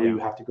 you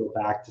have to go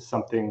back to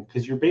something,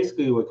 because you're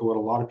basically like what a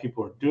lot of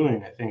people are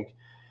doing. I think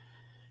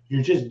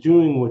you're just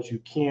doing what you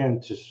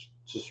can to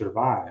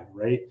survive,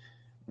 right?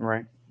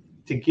 Right.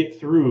 To get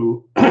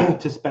through,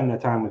 to spend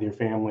that time with your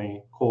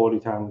family, quality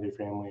time with your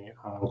family,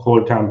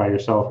 quality time by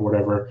yourself, or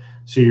whatever.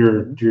 So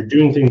you're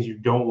doing things you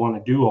don't want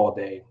to do all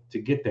day to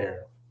get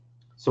there.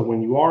 So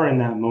when you are in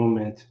that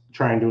moment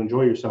trying to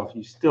enjoy yourself,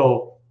 you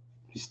still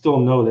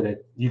know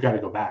that you got to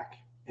go back.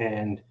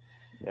 And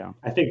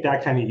I think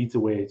that kind of eats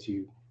away at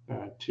you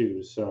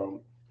too.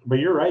 So, but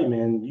you're right,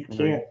 man.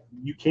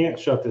 You can't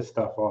shut this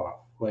stuff off,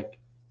 like,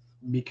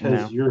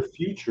 because your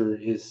future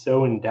is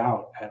so in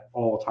doubt at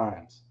all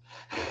times.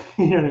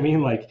 You know what I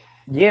mean? Like,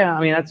 I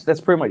mean, that's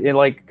pretty much it.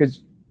 Like,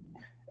 because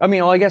I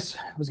mean, well, I guess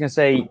I was gonna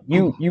say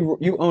you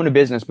own a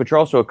business, but you're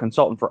also a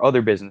consultant for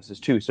other businesses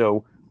too.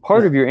 So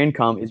part of your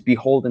income is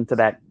beholden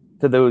to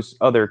those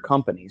other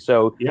companies.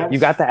 So you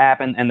got the app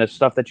and the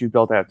stuff that you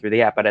built out through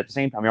the app, but at the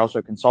same time, you're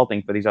also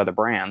consulting for these other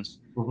brands.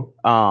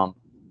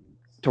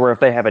 To where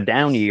if they have a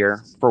down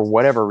year for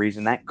whatever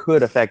reason, that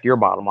could affect your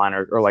bottom line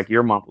or like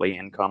your monthly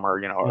income.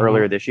 Or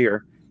earlier this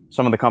year,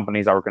 some of the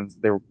companies I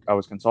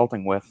was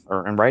consulting with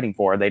and writing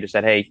for, they just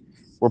said, hey,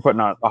 we're putting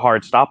a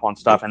hard stop on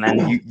stuff. And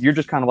then you're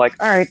just kind of like,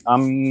 all right,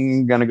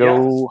 I'm going to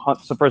go hunt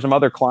for some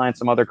other clients,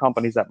 some other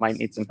companies that might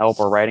need some help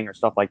or writing or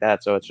stuff like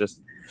that. So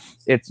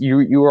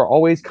you are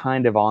always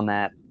kind of on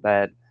that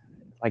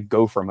like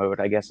gopher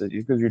mode, I guess,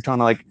 because you're trying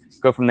to like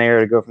go from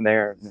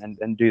there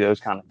and do those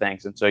kind of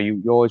things. And so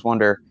you always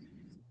wonder,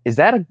 is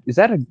that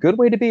a good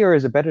way to be, or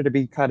is it better to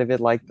be kind of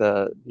like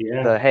the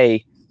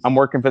hey, I'm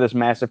working for this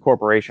massive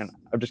corporation,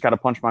 I've just got to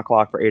punch my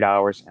clock for 8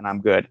 hours and I'm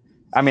good.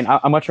 I mean,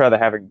 I much rather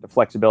having the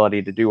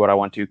flexibility to do what I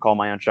want to, call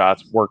my own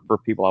shots, work for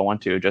people I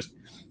want to. Just,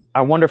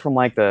 I wonder from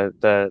like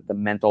the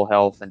mental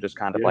health and just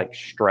kind of like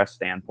stress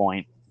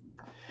standpoint.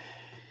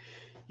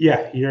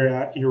 Yeah,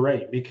 you're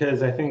right,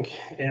 because I think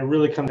it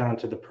really comes down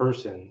to the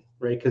person,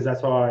 right? Because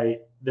that's why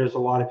there's a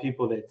lot of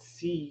people that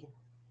see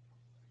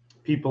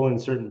people in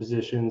certain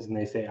positions and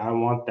they say, I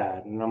want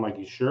that. And I'm like,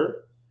 you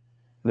sure?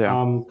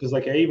 Because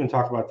like I even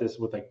talk about this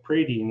with like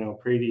Brady.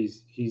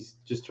 He's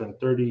just turned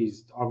 30.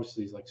 He's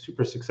like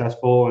super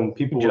successful, and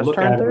people will look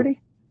at him. 30?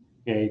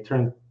 Yeah,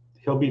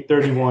 He'll be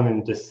 31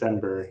 in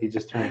December. He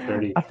just turned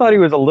 30. I thought he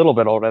was a little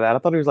bit older than that. I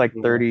thought he was like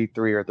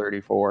 33 or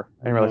 34.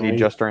 I didn't realize he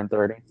just turned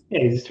 30.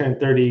 Yeah, he just turned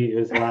 30. It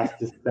was last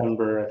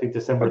December. I think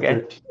December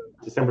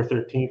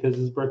 13th is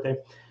his birthday.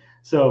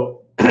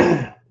 So,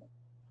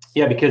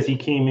 yeah, because he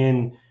came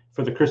in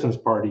for the Christmas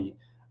party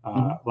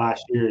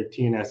last year at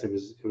TNS.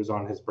 It was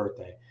on his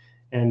birthday.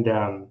 And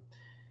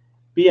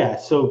but yeah,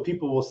 so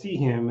people will see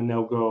him and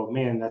they'll go,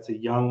 man, that's a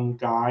young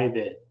guy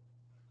that,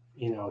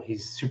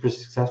 he's super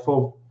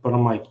successful. But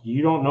I'm like,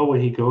 you don't know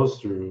what he goes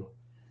through.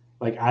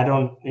 Like, I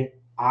don't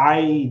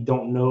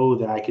know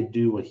that I could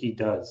do what he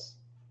does,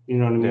 you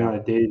know what I mean, on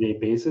a day-to-day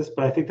basis.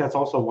 But I think that's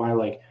also why,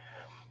 like,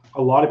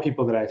 a lot of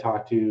people that I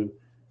talk to,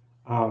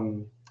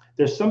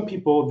 there's some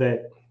people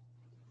that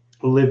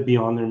live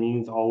beyond their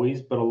means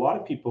always, but a lot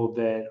of people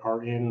that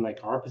are in like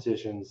our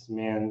positions,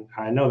 man,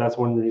 I know that's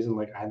one reason,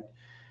 like,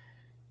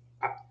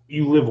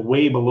 you live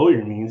way below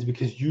your means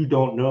because you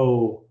don't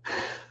know.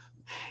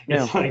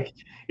 It's like,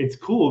 it's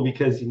cool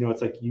because,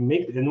 it's like you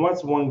make, and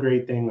what's one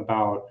great thing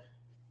about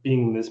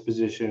being in this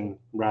position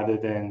rather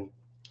than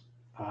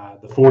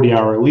the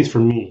 40-hour, at least for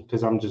me,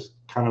 because I'm just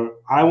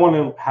I want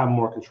to have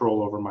more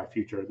control over my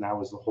future, and that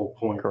was the whole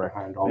point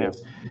behind all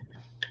this.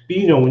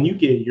 But when you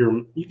get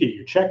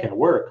your check at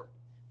work,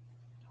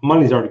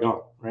 money's already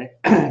gone, right?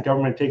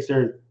 Government takes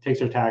their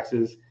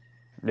taxes.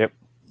 Yep.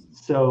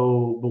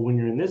 So, but when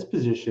you're in this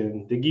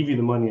position, they give you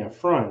the money up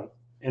front,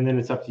 and then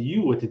it's up to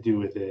you what to do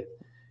with it.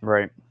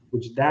 Right.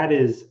 Which that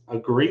is a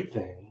great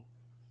thing,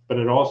 but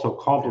it also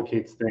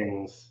complicates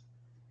things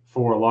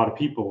for a lot of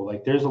people.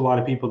 Like, there's a lot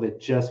of people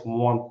that just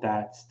want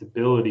that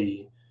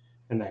stability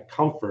and that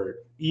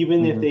comfort,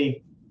 even if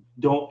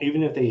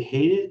they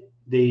hate it,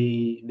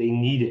 they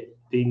need it.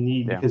 They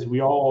need, because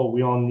we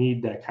all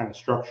need that kind of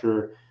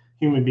structure.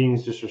 Human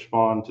beings just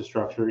respond to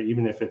structure,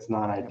 even if it's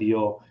not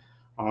ideal.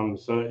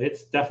 So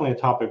it's definitely a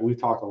topic we've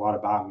talked a lot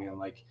about, man.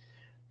 Like,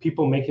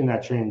 people making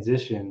that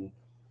transition,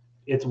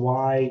 it's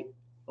why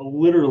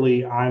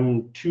literally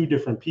I'm two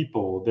different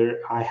people.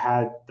 I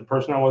had the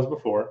person I was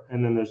before,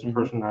 and then there's the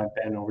person I've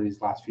been over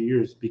these last few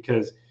years,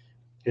 because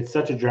it's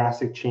such a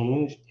drastic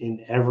change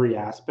in every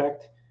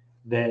aspect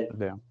that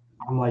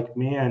I'm like,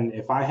 man,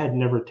 if I had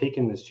never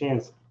taken this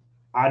chance,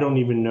 I don't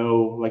even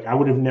know, like, I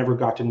would have never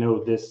got to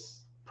know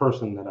this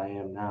person that I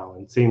am now.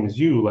 And same as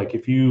you, like,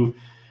 if you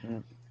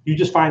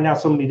just find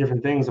out so many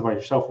different things about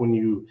yourself when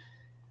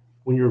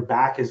your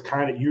back is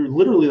you're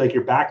literally like,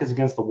 your back is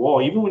against the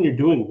wall. Even when you're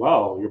doing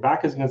well, your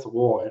back is against the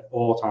wall at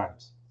all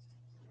times.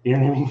 You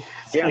know what I mean?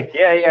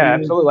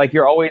 Absolutely. Like,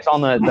 you're always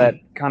on that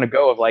kind of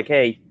go of like,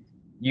 hey,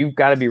 you've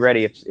got to be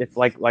ready. If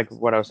like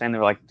what I was saying,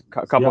 there were like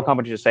a couple of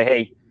companies just say,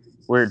 hey,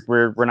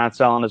 we're not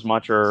selling as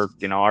much, or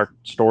our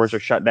stores are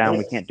shut down.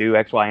 We can't do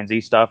X, Y, and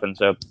Z stuff, and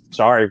so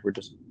sorry,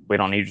 we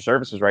don't need your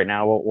services right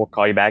now. We'll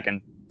call you back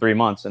in 3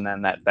 months, and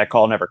then that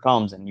call never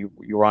comes, and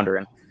you're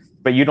under.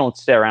 But you don't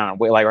stay around and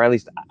wait, like, or at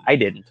least I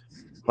didn't.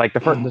 Like,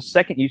 the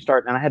second you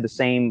start, and I had the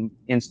same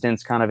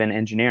instance kind of in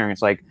engineering.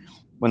 It's like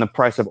when the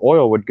price of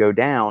oil would go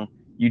down,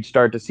 you'd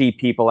start to see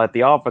people at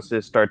the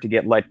offices start to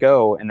get let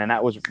go, and then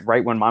that was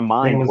right when my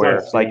mind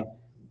it's like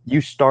you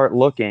start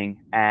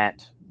looking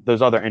at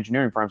those other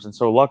engineering firms. And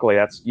so luckily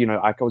that's,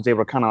 I was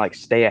able to kind of like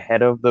stay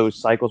ahead of those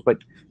cycles. But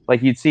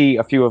like, you'd see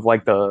a few of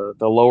like the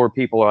lower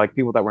people, or like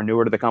people that were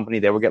newer to the company,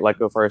 they would get let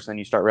go first, and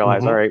you start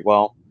realize, all right,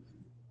 well,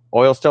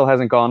 oil still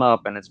hasn't gone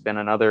up, and it's been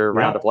another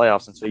round of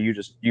layoffs. And so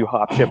you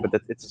hop ship.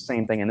 But it's the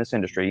same thing in this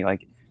industry.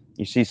 Like,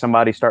 you see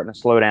somebody starting to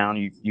slow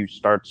down, you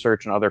start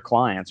searching other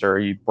clients, or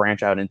you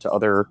branch out into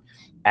other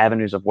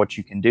avenues of what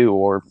you can do,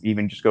 or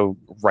even just go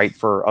write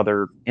for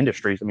other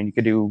industries. I mean, you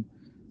could do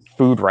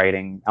food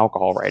writing,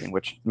 alcohol writing,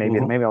 which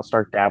maybe I'll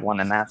start dabbling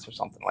in that, or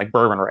something like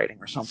bourbon writing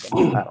or something.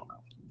 I don't know.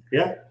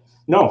 Yeah,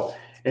 no.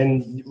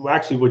 And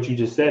actually what you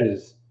just said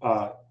is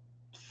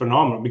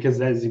phenomenal, because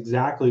that is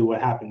exactly what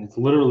happened. It's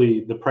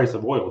literally the price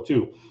of oil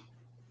too,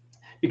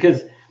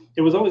 because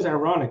it was always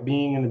ironic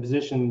being in the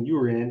position you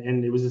were in,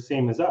 and it was the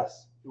same as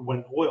us.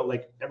 When oil,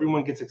 like,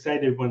 everyone gets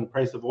excited when the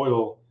price of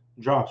oil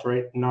drops,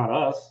 right? Not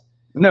us.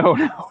 No,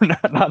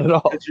 not at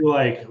all. Because you're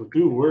like,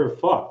 dude, we're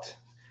fucked.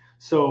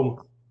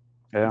 So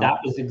that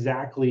was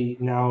exactly,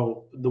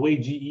 now the way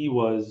GE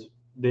was,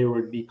 there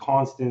would be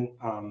constant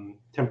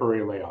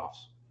temporary layoffs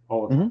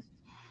all the time.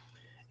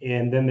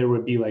 And then there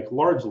would be like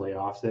large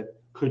layoffs that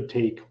could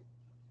take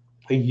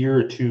a year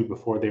or two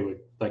before they would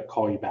like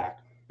call you back.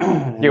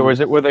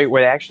 Were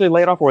they actually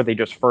laid off, or were they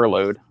just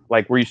furloughed?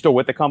 Like, were you still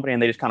with the company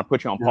and they just kind of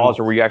put you on pause,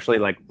 or were you actually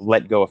like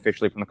let go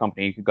officially from the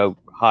company? You could go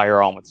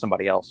hire on with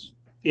somebody else.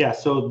 Yeah,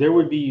 so there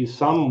would be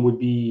some would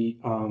be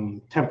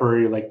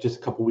temporary, like just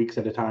a couple weeks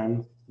at a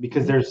time,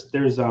 because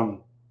there's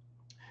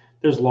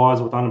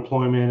laws with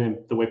unemployment and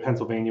the way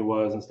Pennsylvania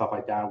was and stuff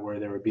like that, where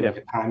there would be like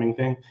a timing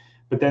thing.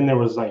 But then there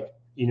was like,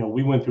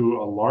 we went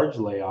through a large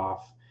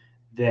layoff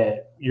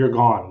that you're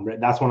gone.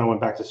 That's when I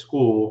went back to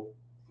school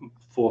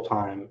full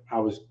time.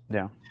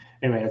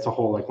 Anyway, it's a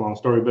whole like long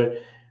story,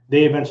 but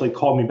they eventually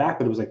called me back,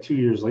 but it was like 2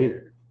 years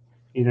later.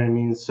 You know what I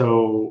mean?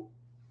 So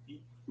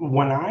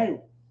when I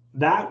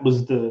that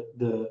was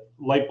the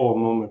light bulb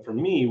moment for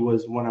me,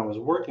 was when I was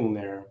working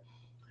there,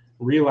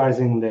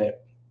 realizing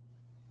that,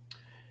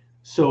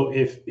 so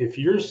if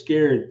you're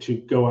scared to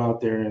go out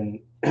there and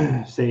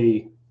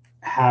say,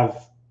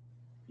 have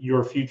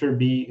your future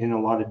be in a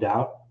lot of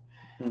doubt,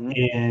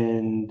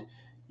 and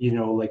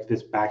like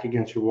this back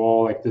against your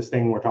wall, like this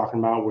thing we're talking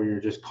about, where you're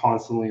just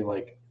constantly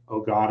like,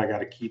 oh God, I got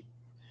to keep.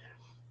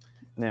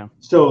 Yeah.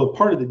 So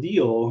part of the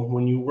deal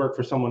when you work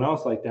for someone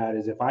else like that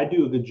is, if I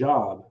do a good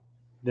job,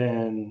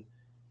 then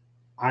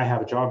I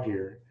have a job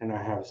here and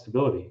I have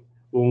stability.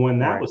 Well, when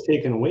that was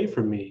taken away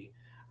from me,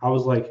 I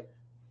was like,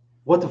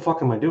 what the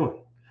fuck am I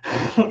doing?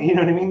 You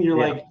know what I mean? You're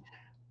like,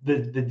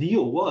 the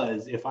deal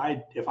was, if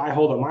I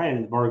hold up my end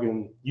of the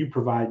bargain, you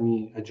provide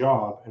me a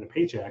job and a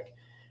paycheck,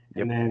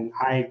 and then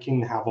I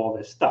can have all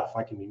this stuff.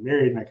 I can be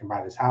married and I can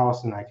buy this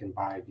house and I can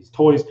buy these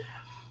toys.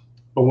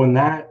 But when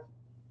that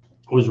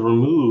was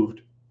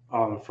removed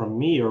from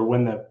me, or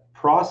when the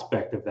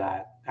prospect of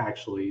that,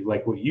 actually,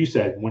 like what you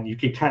said, when you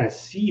could kind of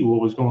see what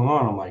was going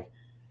on, I'm like,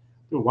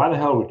 dude, why the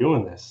hell are we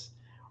doing this?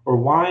 Or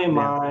why am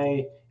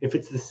I, if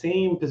it's the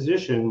same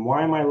position,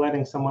 why am I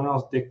letting someone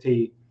else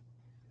dictate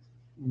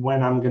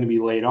when I'm going to be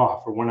laid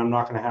off or when I'm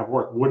not going to have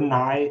work? Wouldn't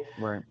I?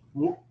 Right.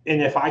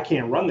 And if I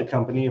can't run the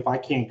company, if I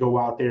can't go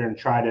out there and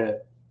try to,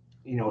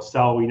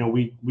 sell,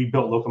 we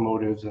built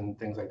locomotives and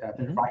things like that.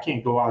 If I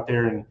can't go out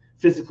there and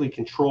physically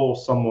control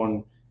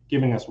someone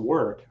giving us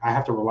work, I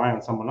have to rely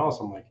on someone else.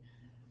 I'm like,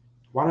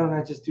 why don't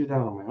I just do that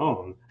on my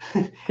own?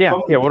 Yeah.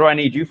 What do I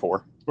need you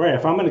for? Right.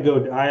 If I'm going to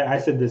go, I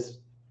said this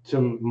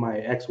to my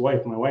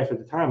ex-wife, my wife at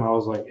the time, I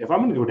was like, if I'm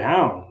going to go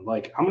down,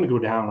 like, I'm going to go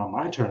down on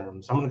my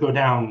terms. I'm going to go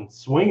down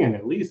swinging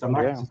at least. I'm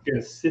not just going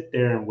to sit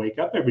there and wake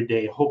up every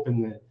day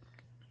hoping that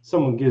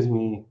someone gives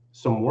me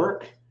some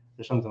work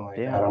or something like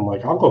that. I'm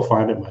like, I'll go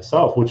find it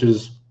myself, which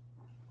is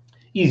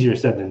easier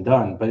said than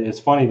done. But it's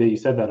funny that you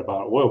said that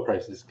about oil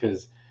prices,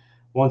 because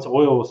once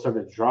oil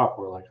started to drop,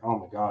 we're like, oh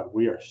my God,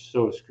 we are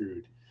so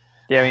screwed.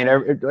 Yeah, I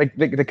mean, like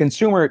the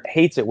consumer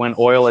hates it when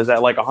oil is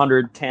at like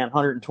 $110,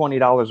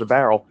 $120 a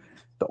barrel.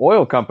 The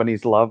oil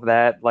companies love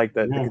that. Like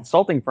the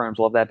consulting firms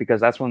love that, because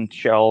that's when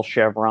Shell,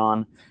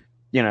 Chevron,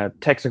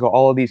 Texaco,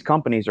 all of these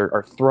companies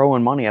are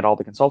throwing money at all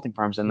the consulting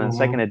firms. And then the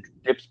second it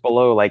dips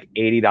below like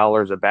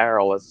 $80 a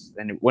barrel,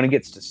 and when it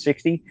gets to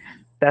 60,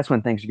 that's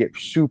when things get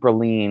super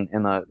lean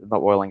in the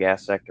oil and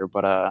gas sector.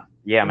 But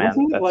yeah, man,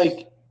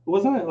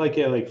 wasn't it like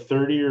at like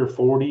 30 or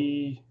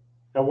 40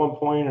 at one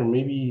point, or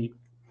maybe?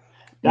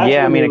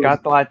 Yeah, I mean, it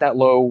got like that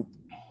low,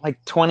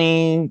 like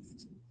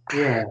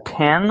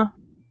 2010.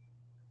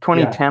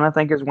 2010, I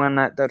think, is when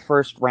that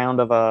first round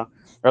of or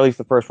at least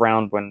the first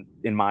round when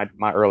in my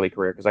early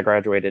career, because I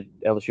graduated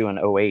LSU in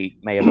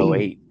 08, May of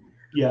 08.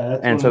 Yeah,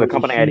 and so the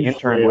company I had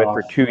interned with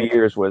for 2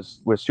 years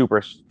was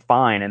super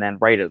fine, and then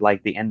right at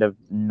like the end of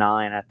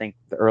 9, I think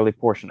the early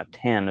portion of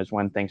 10 is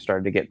when things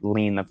started to get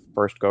lean the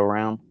first go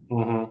round.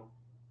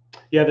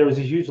 Yeah, there was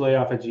a huge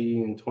layoff at GE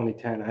in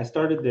 2010. I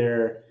started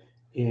there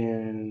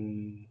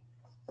in,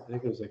 I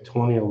think it was like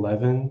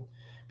 2011,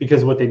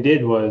 because what they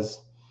did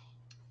was,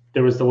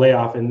 there was the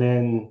layoff and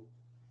then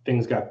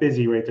things got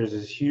busy, right? There's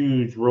this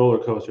huge roller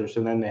coaster.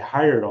 So then they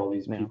hired all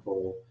these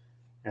people,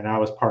 and I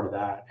was part of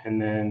that.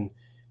 And then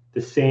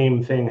the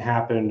same thing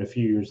happened a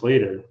few years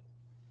later.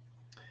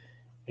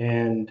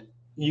 And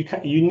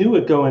you knew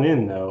it going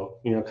in, though,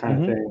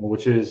 kind of thing,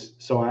 which is,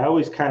 so I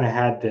always kind of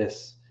had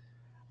this,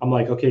 I'm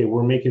like, okay,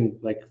 we're making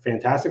like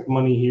fantastic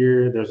money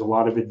here. There's a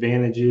lot of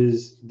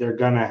advantages. They're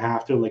going to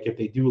have to, like, if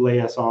they do lay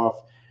us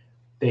off,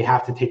 they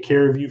have to take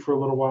care of you for a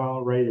little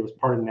while, right? It was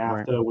part of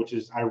NAFTA, which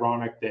is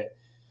ironic that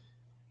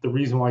the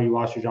reason why you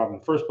lost your job in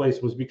the first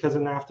place was because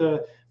of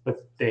NAFTA,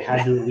 but they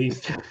had to at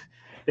least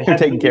they had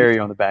taking care of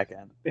you on the back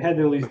end. They had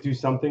to at least do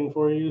something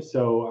for you.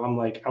 So I'm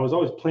like, I was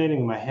always planning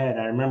in my head.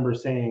 I remember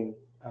saying,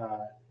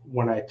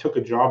 when I took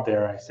a job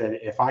there, I said,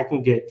 if I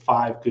can get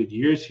 5 good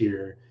years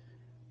here,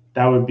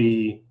 that would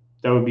be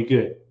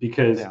good,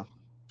 because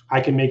I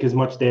can make as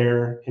much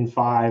there in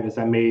 5 as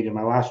I made in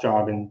my last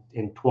job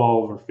in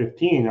 12 or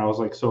 15. I was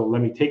like, so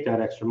let me take that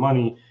extra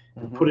money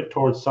and put it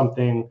towards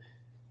something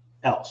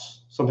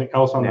else on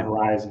the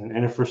horizon.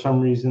 And if for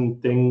some reason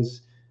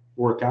things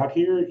work out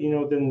here,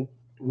 then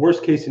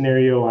worst case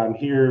scenario, I'm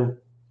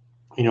here,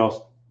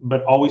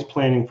 but always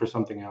planning for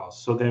something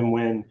else. So then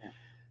when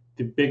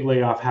the big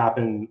layoff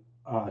happened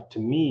to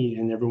me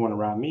and everyone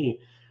around me,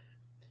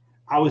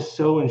 I was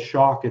so in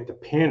shock at the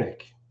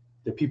panic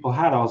that people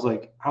had. I was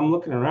like, I'm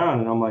looking around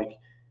and I'm like,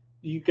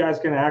 you guys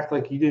gonna act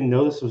like you didn't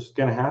know this was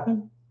gonna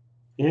happen?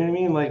 You know what I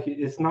mean? Like,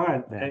 it's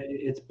not.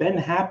 It's been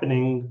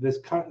happening. This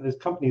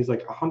company is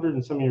like 100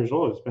 and some years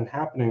old. It's been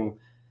happening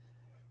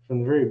from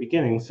the very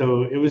beginning.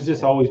 So it was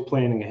just always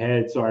planning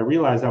ahead. So I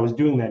realized I was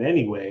doing that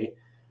anyway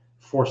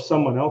for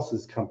someone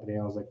else's company.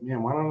 I was like,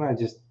 man, why don't I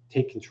just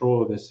take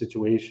control of this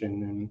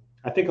situation? And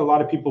I think a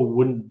lot of people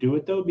wouldn't do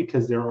it, though,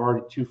 because they're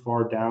already too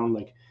far down.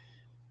 Like,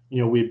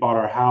 we had bought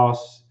our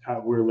house.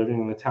 We were living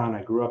in the town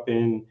I grew up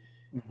in.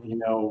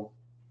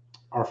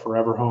 Our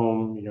forever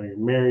home. You're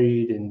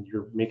married and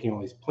you're making all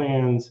these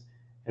plans,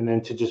 and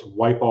then to just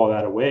wipe all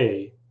that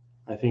away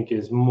I think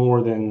is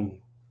more than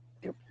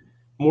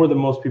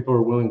most people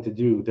are willing to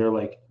do.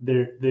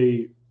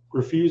 They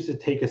refuse to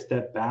take a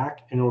step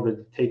back in order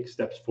to take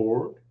steps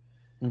forward,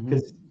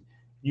 because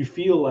you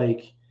feel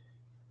like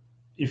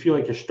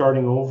you're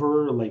starting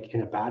over, like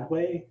in a bad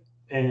way.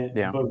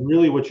 But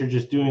really what you're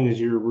just doing is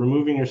you're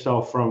removing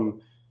yourself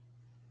from,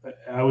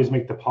 I always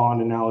make the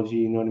pond analogy,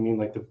 you know what I mean?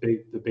 Like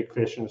the big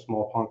fish in a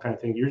small pond kind of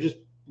thing. You're just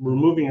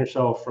removing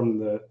yourself from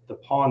the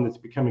pond that's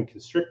becoming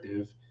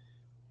constrictive,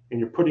 and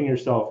you're putting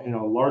yourself in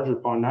a larger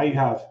pond. Now you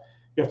have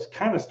to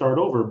kind of start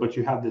over, but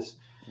you have this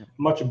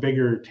much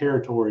bigger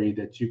territory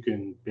that you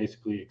can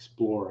basically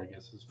explore, I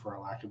guess, is for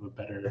a lack of a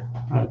better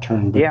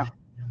term. But,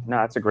 no,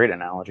 that's a great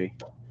analogy.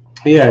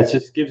 Yeah, it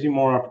just gives you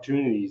more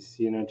opportunities,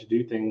 to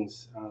do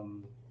things.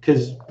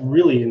 Because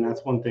really, and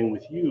that's one thing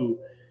with you,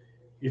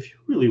 if you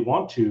really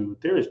want to,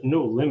 there is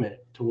no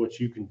limit to what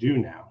you can do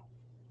now,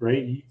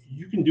 right?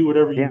 You can do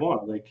whatever you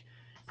want. Like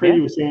Brady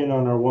was saying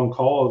on our one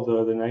call the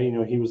other night,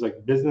 he was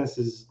like, business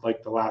is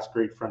like the last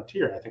great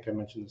frontier. I think I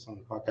mentioned this on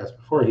the podcast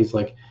before. He's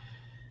like,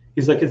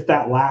 it's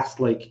that last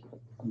like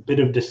bit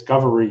of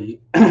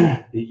discovery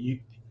that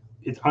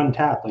it's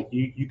untapped. Like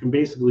you can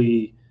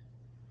basically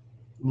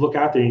look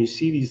out there and you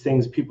see these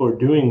things people are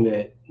doing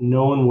that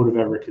no one would have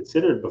ever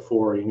considered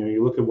before.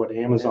 You look at what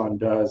Amazon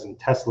does and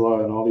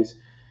Tesla and all these.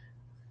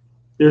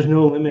 There's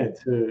no limit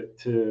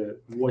to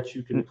what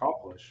you can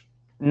accomplish.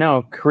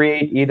 No,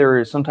 create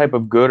either some type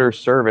of good or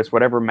service,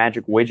 whatever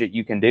magic widget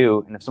you can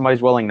do. And if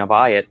somebody's willing to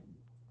buy it,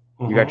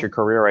 you got your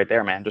career right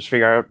there, man. Just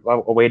figure out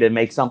a way to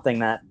make something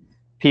that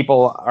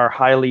people are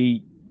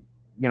highly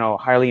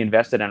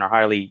invested in or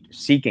highly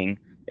seeking.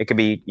 It could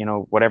be,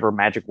 whatever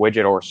magic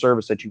widget or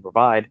service that you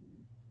provide.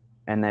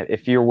 And that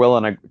if you're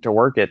willing to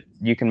work it,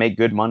 you can make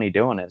good money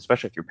doing it,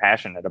 especially if you're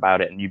passionate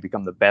about it and you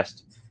become the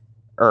best,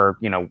 or,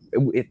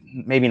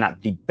 maybe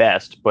not the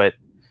best, but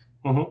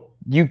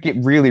you get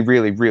really,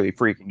 really, really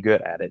freaking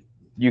good at it.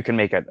 You can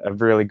make a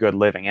really good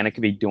living, and it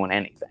could be doing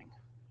anything.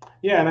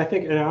 Yeah, and I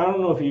think, and I don't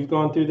know if you've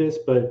gone through this,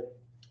 but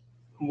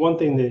one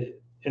thing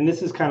and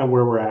this is kind of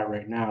where we're at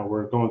right now,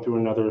 we're going through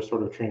another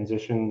sort of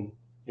transition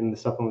in the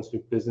supplements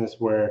business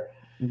where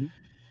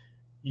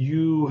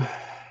you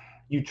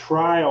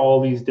try all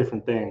these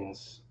different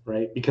things,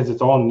 right? Because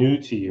it's all new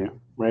to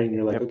you, right? And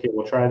you're like, okay,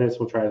 we'll try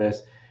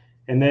this.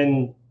 And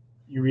then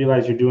you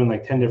realize you're doing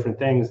like 10 different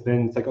things.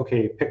 Then it's like,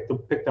 okay, pick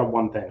that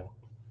one thing.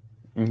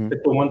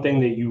 Pick the one thing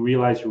that you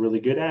realize you're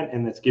really good at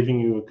and that's giving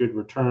you a good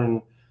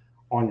return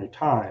on your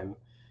time,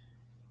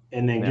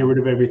 and then get rid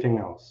of everything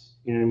else.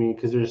 You know what I mean?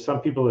 Because there's some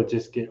people that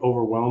just get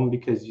overwhelmed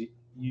because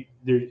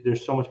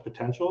there's so much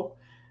potential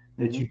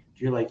that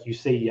you're like, you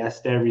say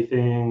yes to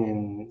everything,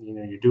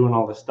 and you're doing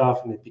all this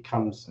stuff, and it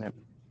becomes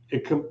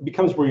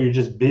where you're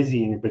just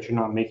busy, but you're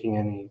not making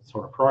any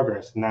sort of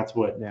progress. And that's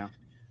what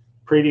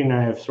Brady and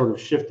I have sort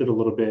of shifted a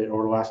little bit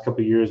over the last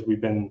couple of years.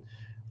 We've been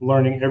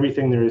learning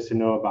everything there is to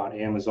know about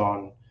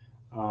Amazon,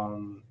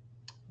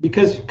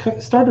 because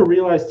start to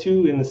realize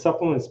too, in the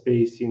supplement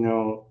space,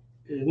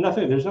 there's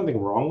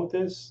nothing wrong with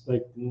this,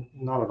 like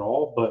not at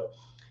all, but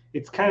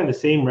it's kind of the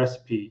same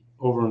recipe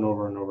over and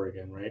over and over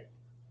again, right?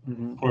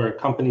 Where a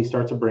company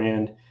starts a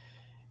brand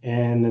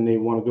and then they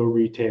want to go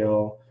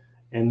retail,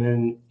 and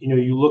then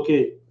you look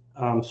at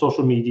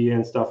social media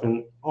and stuff,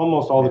 and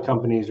almost all the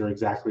companies are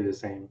exactly the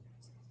same.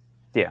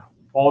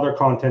 All their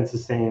content's the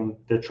same.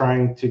 They're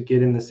trying to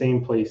get in the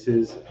same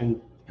places,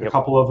 and a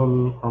couple of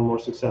them are more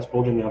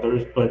successful than the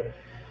others. But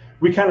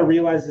we kind of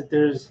realized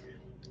that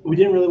we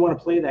didn't really want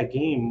to play that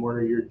game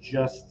where you're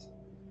just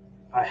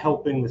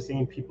helping the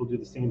same people do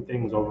the same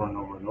things over and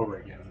over and over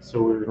again.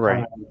 So we're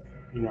kind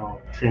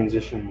of,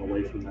 transitioning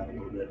away from that a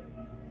little bit.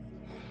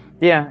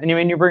 Yeah, and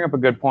you bring up a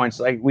good point.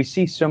 So, like, we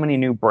see so many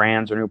new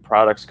brands or new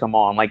products come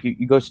on. Like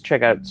you go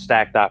check out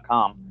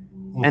Stack.com.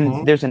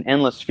 And there's an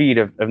endless feed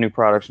of new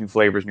products, new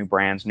flavors, new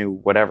brands, new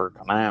whatever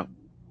coming out.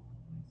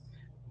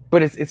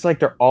 But it's like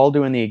they're all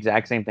doing the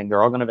exact same thing.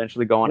 They're all going to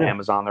eventually go on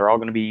Amazon. They're all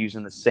going to be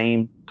using the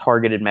same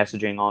targeted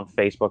messaging on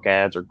Facebook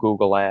ads or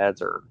Google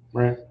ads, or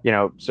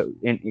so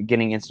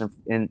getting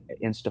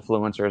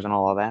Instafluencers and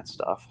all of that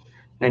stuff.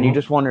 And you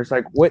just wonder, it's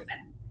like, what?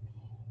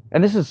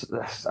 And this is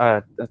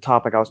a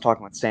topic I was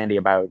talking with Sandy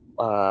about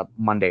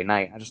Monday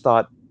night. I just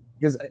thought,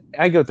 because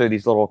I go through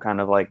these little kind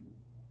of like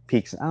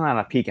peaks, I'm not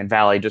a peak and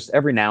valley, just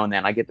every now and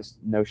then I get this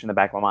notion in the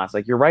back of my mind. It's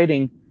like, you're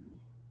writing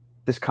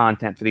this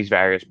content for these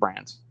various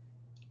brands.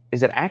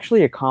 Is it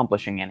actually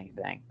accomplishing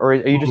anything? Or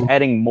are you just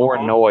adding more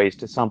noise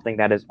to something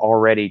that is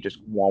already just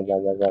wah, wah,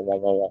 wah, wah, wah,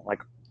 wah, wah,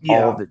 like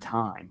all the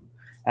time?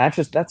 And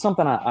that's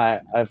something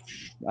I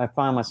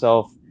find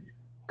myself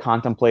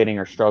contemplating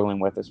or struggling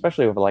with,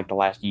 especially over like the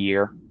last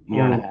year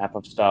and a half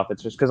of stuff.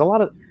 It's just because a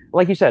lot of,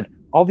 like you said,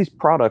 all these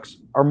products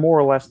are more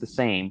or less the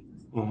same.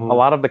 A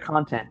lot of the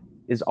content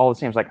is all the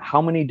same. It's like,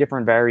 how many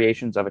different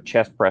variations of a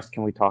chest press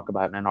can we talk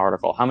about in an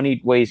article? How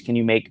many ways can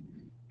you make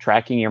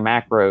tracking your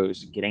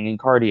macros, getting in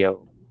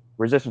cardio,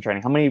 resistance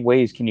training? How many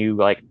ways can you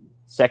like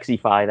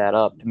sexify that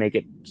up to make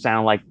it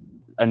sound like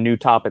a new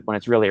topic when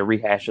it's really a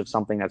rehash of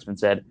something that's been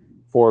said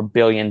 4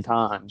 billion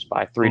times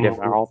by 3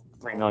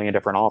 million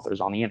different authors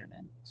on the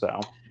internet. So,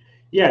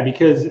 yeah,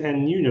 because,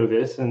 and you know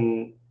this,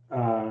 and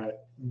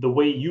the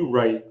way you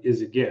write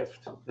is a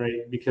gift,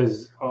 right?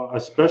 Because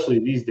especially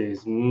these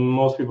days,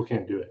 most people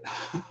can't do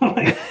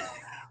it,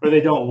 or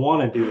they don't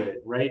want to do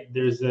it, right?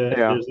 There's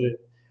a,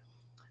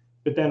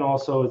 but then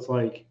also it's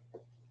like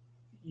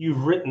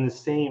you've written the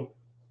same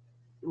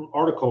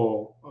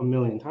article a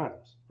million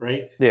times,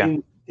 right? Yeah.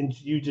 And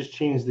you just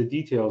change the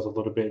details a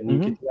little bit, and you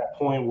get to that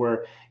point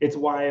where it's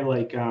why,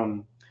 like,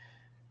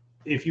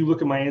 if you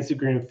look at my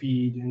Instagram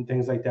feed and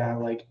things like that,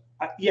 like,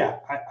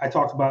 I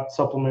talked about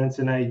supplements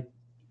and I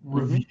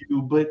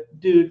review, but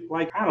dude,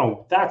 like,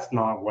 that's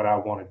not what I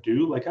want to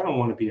do. Like, I don't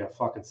want to be a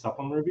fucking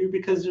supplement review,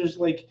 because there's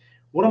like,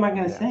 what am I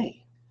going to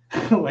say?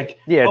 Like,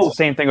 it's the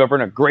same thing over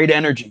and a great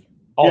energy.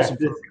 Awesome.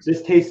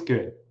 This tastes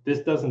good.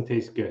 This doesn't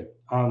taste good.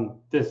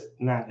 This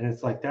and that. And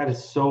it's like, that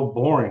is so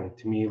boring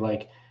to me.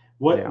 Like,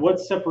 what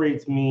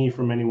separates me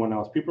from anyone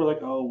else? People are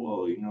like, oh,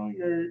 well,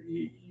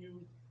 you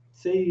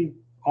say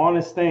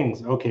honest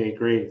things. Okay,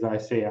 great. I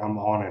say I'm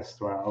honest.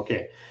 Well,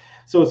 okay.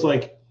 So it's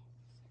like,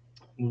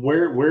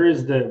 where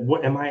is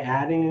what am I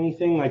adding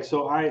anything? Like,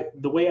 so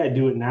the way I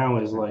do it now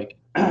is like,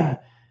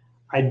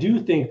 I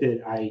do think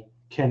that I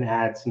can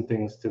add some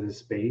things to the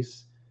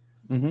space.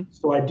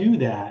 So I do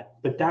that,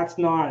 but that's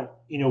not,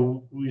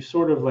 we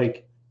sort of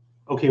like,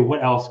 okay,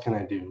 what else can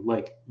I do?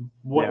 Like,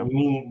 what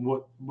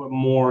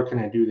more can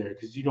I do there?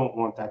 Because you don't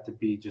want that to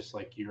be just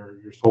like your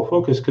sole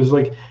focus. Because,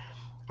 like,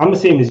 I'm the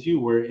same as you,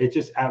 where it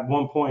just, at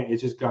one point, it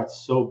just got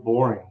so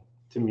boring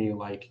to me.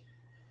 Like,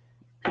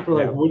 people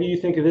are like, what do you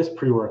think of this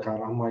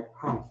pre-workout? I'm like,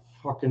 I don't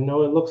fucking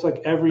know. It looks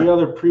like every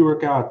other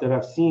pre-workout that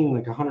I've seen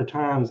like 100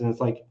 times. And it's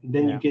like,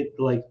 then you get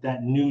like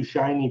that new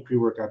shiny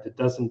pre-workout that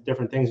does some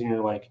different things, and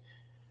you're like,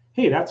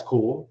 hey, that's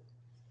cool.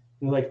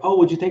 And they're like, oh,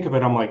 what'd you think of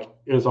it? I'm like,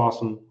 it was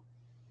awesome.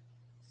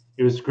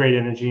 It was great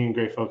energy and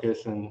great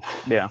focus. And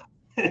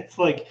it's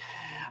like,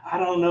 I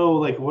don't know,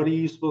 like, what are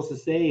you supposed to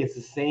say? It's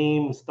the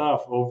same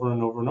stuff over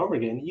and over and over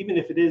again, even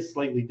if it is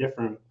slightly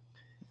different.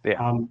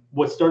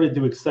 What started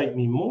to excite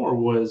me more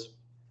was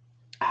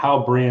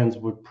how brands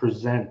would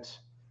present,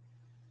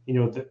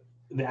 the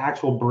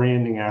actual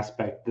branding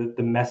aspect,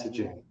 the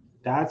messaging.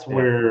 That's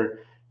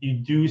where you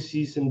do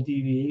see some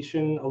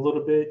deviation a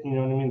little bit. You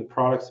know what I mean? The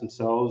products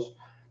themselves.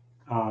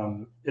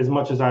 As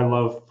much as I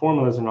love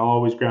formulas, and I'll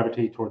always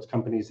gravitate towards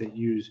companies that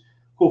use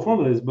cool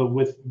formulas, but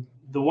with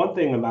the one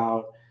thing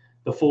about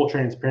the full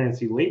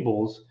transparency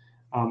labels,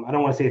 I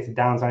don't want to say it's a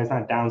downside. It's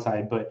not a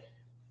downside, but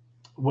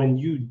when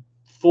you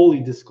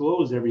fully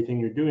disclose everything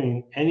you're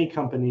doing, any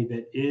company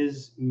that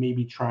is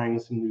maybe trying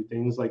some new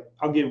things, like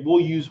we'll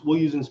use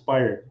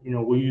Inspired.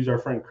 We'll use our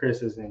friend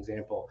Chris as an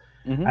example.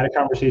 I had a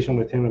conversation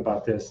with him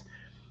about this.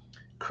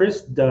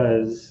 Chris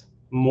does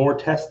more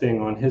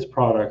testing on his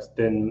products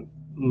than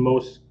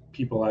most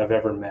people I've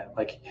ever met.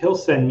 Like, he'll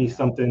send me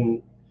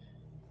something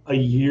a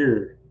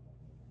year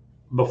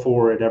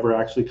before it ever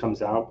actually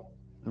comes out.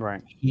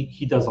 Right.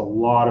 He does a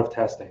lot of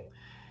testing,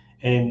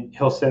 and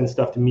he'll send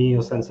stuff to me,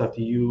 he'll send stuff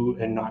to you,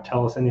 and not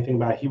tell us anything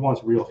about it. He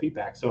wants real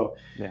feedback. So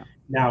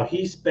now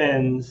he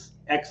spends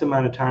X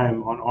amount of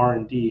time on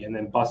R&D and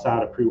then busts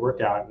out a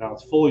pre-workout. Now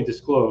it's fully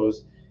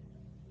disclosed.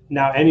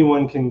 Now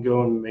anyone can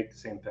go and make the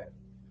same thing.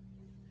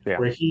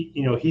 Where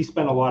he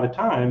spent a lot of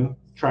time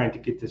trying to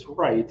get this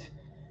right,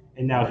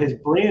 and now his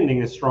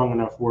branding is strong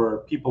enough where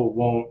people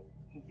won't,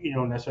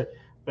 necessarily.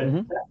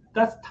 But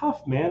that's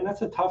tough, man.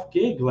 That's a tough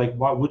gig. Like,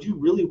 why would you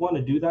really want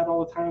to do that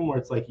all the time? Where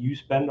it's like you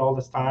spend all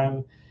this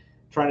time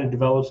trying to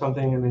develop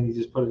something, and then you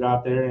just put it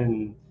out there.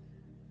 And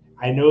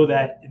I know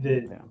that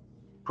the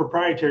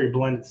proprietary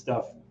blended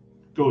stuff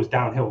goes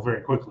downhill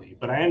very quickly,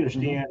 but I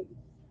understand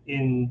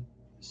in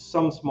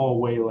some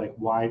small way, like,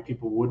 why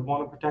people would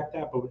want to protect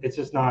that, but it's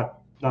just not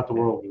the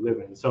world we live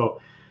in.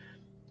 So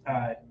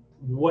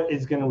what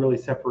is going to really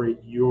separate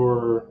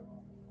your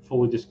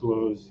fully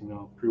disclosed,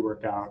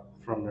 pre-workout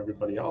from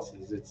everybody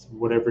else's? It's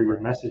whatever your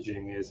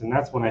messaging is. And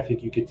that's when I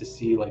think you get to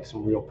see like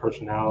some real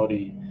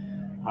personality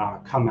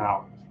come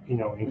out,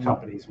 in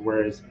companies.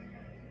 Whereas,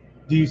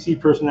 do you see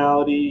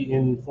personality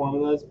in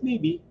formulas?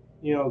 Maybe.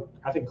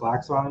 I think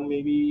Glaxon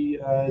maybe.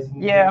 I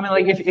mean,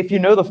 like, if you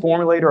know the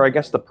formulator, I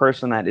guess the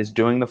person that is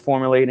doing the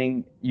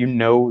formulating,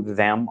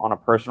 them on a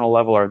personal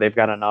level, or they've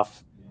got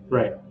enough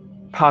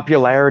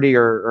popularity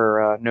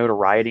or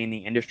notoriety in the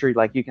industry.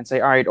 Like, you can say,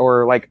 all right,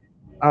 or like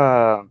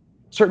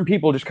certain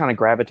people just kind of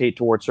gravitate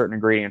towards certain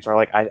ingredients, or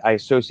like I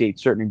associate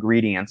certain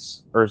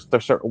ingredients or the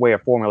certain way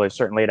of formula is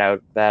certain laid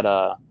out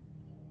that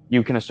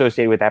you can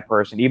associate with that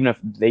person, even if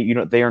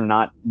they are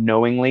not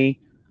knowingly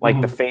like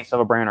the face of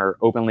a brand or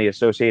openly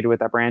associated with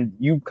that brand.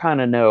 You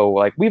kind of know,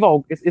 like,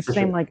 it's the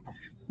same like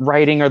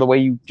writing or the way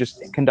you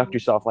just conduct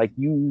yourself. Like,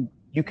 you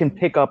can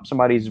pick up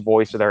somebody's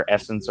voice or their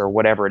essence or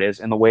whatever it is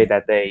in the way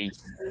that they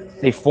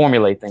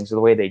formulate things or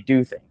the way they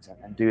do things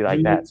and do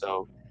like that.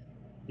 So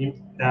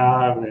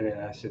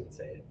I shouldn't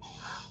say it.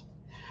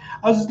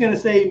 I was just gonna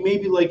say,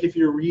 maybe like if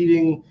you're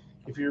reading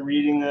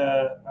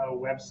a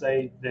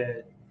website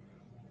that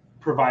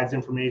provides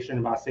information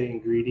about, say,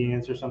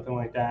 ingredients or something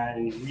like that,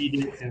 and you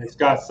read it and it's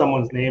got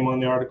someone's name on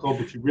the article,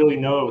 but you really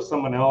know it was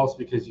someone else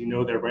because you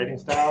know their writing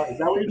style. Is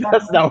that what you're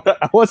talking about? No,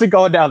 I wasn't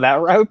going down that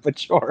route, but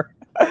sure.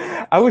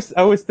 I was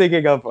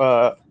thinking of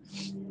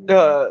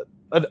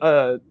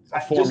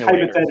just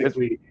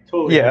hypothetically,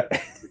 totally. Yeah.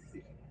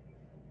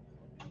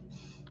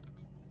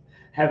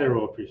 Heather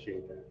will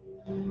appreciate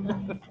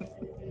that.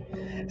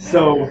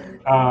 So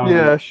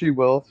yeah, she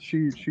will.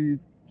 She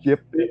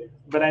yep.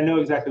 But I know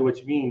exactly what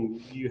you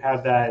mean. You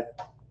have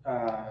that.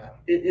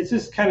 It's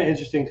just kind of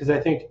interesting because I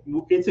think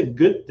it's a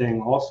good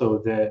thing also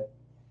that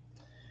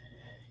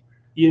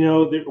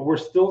that we're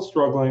still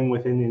struggling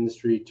within the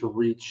industry to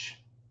reach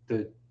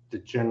the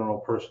general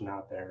person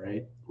out there,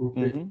 right?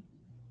 Mm-hmm.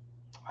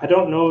 I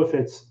don't know if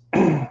it's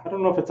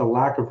a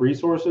lack of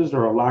resources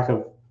or a lack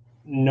of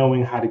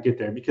knowing how to get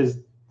there, because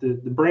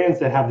the brands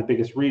that have the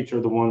biggest reach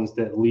are the ones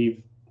that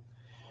leave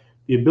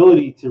the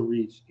ability to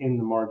reach in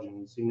the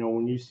margins.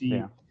 When you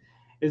see,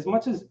 as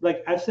much as,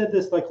 like, I've said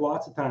this like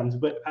lots of times,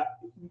 but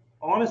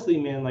honestly,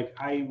 man, like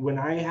when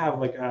I have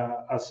like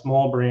a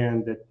small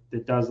brand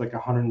that does like a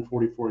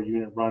 144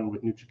 unit run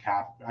with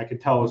NutriCap, I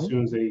could tell as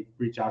soon as they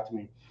reach out to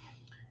me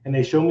and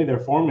they show me their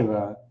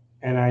formula,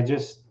 and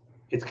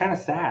it's kind of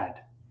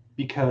sad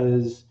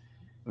because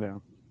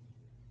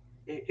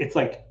it's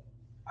like,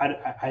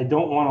 I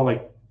don't want to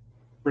like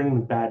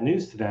bring bad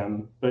news to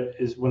them, but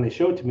is when they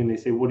show it to me and they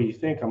say, "What do you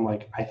think?" I'm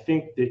like, I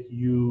think that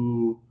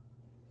you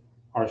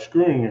are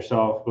screwing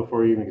yourself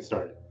before you even get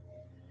started.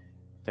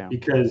 Yeah.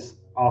 Because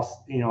I'll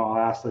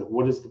ask, like,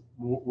 what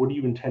do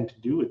you intend to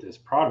do with this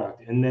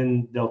product? And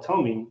then they'll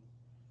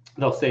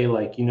say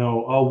like,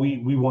 oh,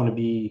 we want to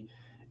be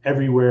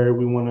everywhere.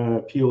 We want to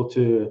appeal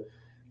to,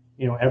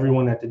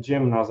 everyone at the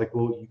gym. And I was like,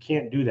 well, you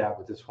can't do that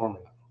with this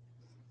formula.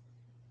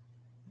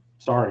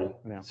 Sorry.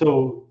 Yeah.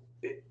 So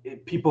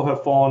people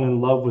have fallen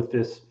in love with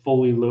this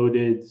fully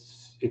loaded,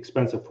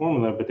 expensive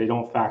formula, but they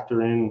don't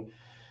factor in.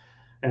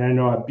 And I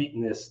know I've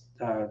beaten this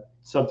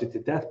subject to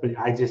death, but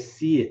I just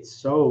see it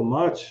so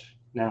much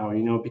now,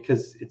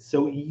 because it's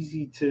so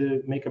easy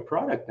to make a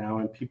product now,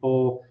 and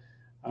people,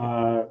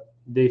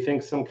 they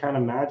think some kind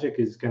of magic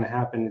is going to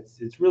happen.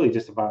 It's really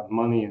just about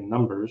money and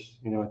numbers,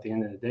 at the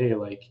end of the day.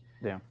 Like,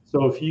 yeah.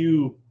 So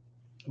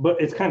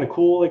but it's kind of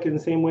cool, like, in the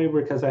same way,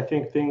 because I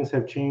think things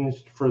have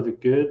changed for the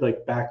good.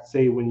 Like back,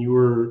 say, when you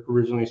were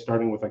originally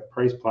starting with like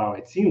Price Plow,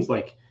 it seems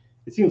like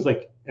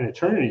an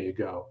eternity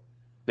ago.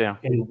 Yeah.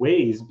 In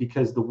ways,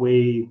 because the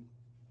way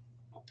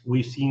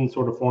we've seen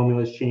sort of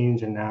formulas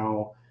change, and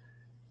now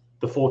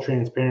the full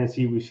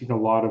transparency, we've seen a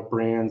lot of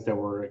brands that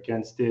were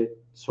against it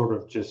sort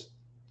of just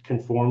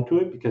conform to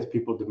it because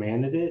people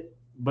demanded it.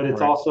 But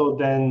it's also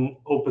then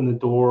opened the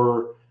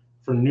door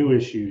for new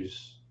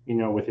issues,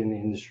 within the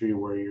industry,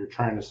 where you're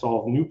trying to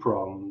solve new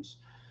problems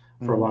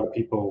for a lot of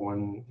people,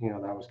 when,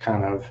 that was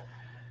kind of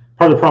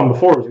part of the problem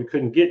before, was we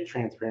couldn't get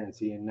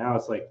transparency. And now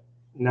it's like,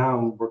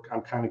 I'm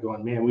kind of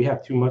going, man, we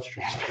have too much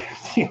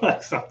transparency,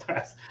 like,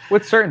 sometimes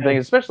with certain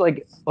things,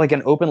 especially like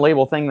an open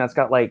label thing that's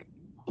got like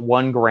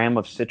 1 gram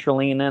of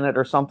citrulline in it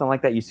or something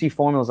like that. You see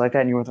formulas like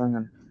that and you're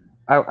thinking,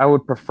 I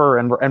would prefer,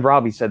 and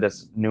Robbie said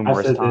this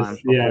numerous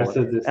times before, I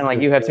said this, and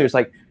like you have to, it's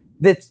like,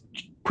 that's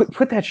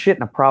put that shit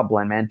in a prop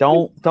blend, man.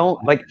 Don't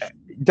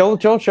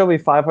show me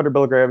 500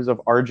 milligrams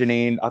of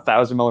arginine,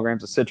 1,000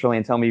 milligrams of citrulline,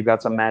 and tell me you've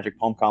got some magic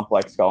pump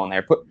complex going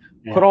there.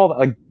 Put all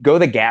the, go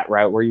the GAT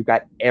route where you've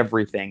got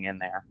everything in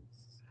there.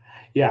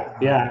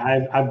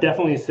 Yeah. I've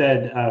definitely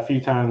said a few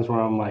times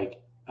where I'm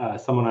like,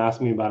 someone asked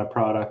me about a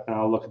product and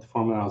I'll look at the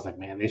formula and I was like,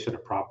 man, they should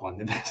have prop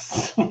blended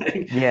this.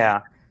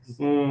 Yeah.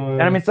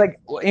 And I mean, it's like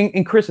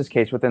in Chris's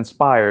case with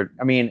Inspired,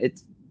 I mean,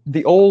 it's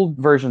the old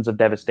versions of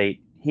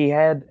Devastate. He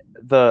had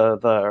the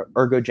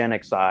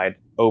ergogenic side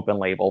open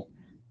label,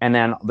 and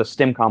then the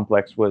stim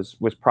complex was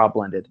prop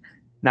blended.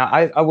 Now,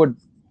 I would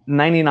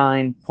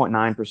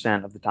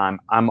 99.9% of the time,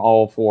 I'm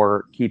all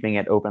for keeping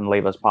it open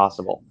label as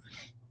possible.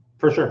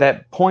 For sure.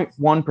 That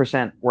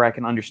 0.1% where I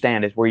can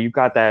understand is where you've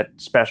got that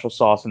special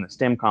sauce in the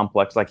stim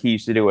complex, like he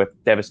used to do with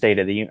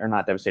Devastated,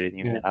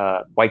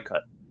 White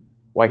Cut.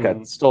 White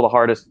Cut, still the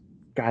hardest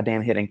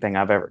goddamn hitting thing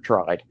I've ever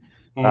tried.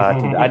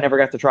 I never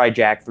got to try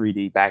Jack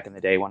 3D back in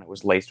the day when it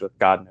was laced with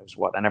God knows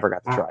what. I never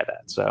got to try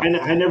that. So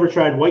I never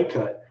tried White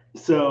Cut.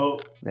 So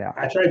yeah,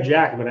 I tried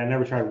Jack, but I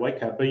never tried White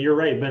Cut. But you're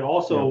right. But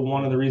also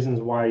one of the reasons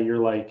why you're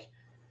like,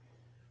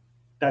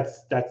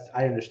 that's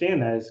I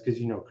understand that, is because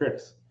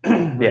Chris.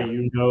 Right? Yeah.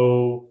 You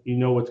know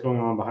what's going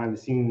on behind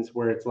the scenes,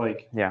 where it's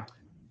like, yeah,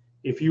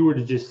 if you were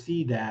to just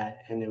see that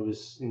and it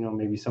was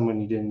maybe someone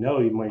you didn't know,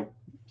 you might.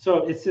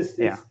 So it's just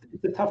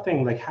it's a tough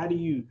thing. Like, how do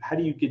you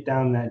get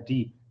down that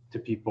deep to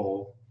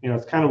people?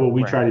 It's kind of what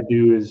we try to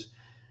do, is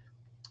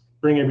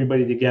bring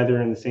everybody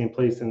together in the same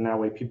place, and that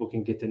way people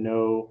can get to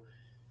know.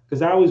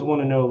 Because I always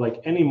want to know,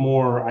 like,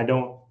 anymore,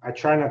 I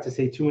try not to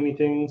say too many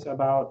things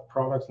about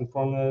products and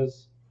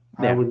formulas.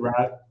 Yeah.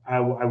 I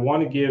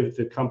want to give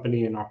the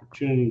company an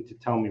opportunity to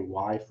tell me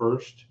why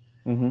first.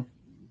 And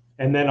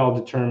then I'll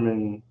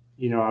determine,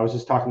 I was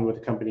just talking with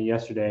a company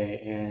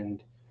yesterday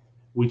and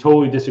we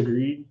totally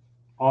disagreed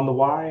on the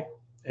why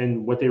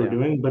and what they were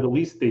doing, but at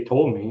least they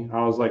told me.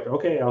 I was like,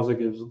 okay. I was like,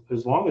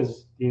 as long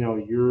as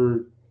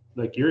you're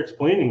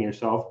explaining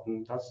yourself,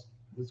 and that's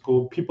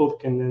cool. People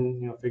can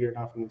then figure it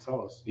out for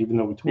themselves, even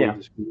though we totally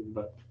disagree.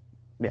 But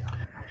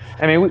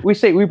I mean,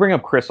 we bring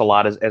up Chris a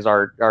lot as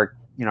our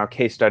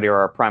case study or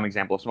our prime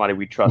example of somebody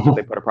we trust if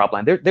they put a prop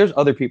line. There's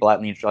other people out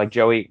in the industry like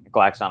Joey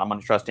Glaxon. I'm going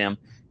to trust him.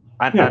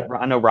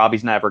 I know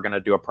Robbie's never going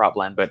to do a prop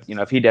blend, but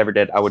if he ever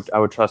did, I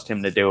would trust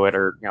him to do it.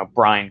 Or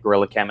Brian,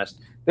 Gorilla Chemist.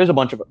 There's a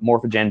bunch of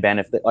Morphogen Ben.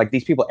 If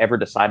these people ever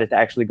decided to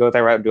actually go that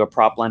route and do a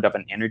prop blend of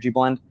an energy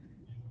blend,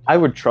 I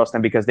would trust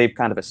them because they've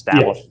kind of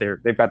established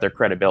they've got their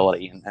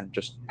credibility and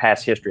just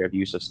past history of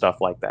use of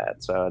stuff like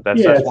that. So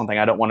that's one thing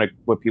I don't want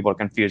people to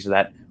confuse, is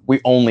that we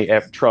only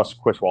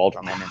trust Chris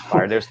Waldron and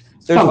Inspire. There's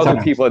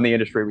other people in the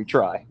industry we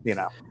try.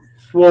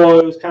 Well,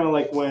 it was kind of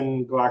like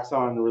when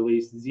Glaxon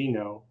released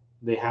Xeno.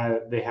 They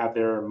have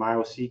their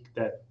MyoSeq,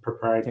 that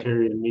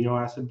proprietary amino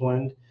acid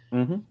blend.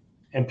 Mm-hmm.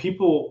 And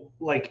people,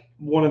 like,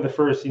 one of the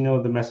first,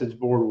 the message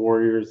board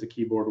warriors, the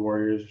keyboard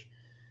warriors,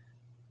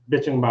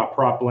 bitching about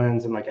prop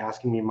blends and like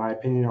asking me my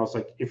opinion. I was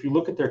like, if you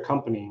look at their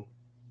company,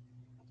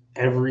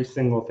 every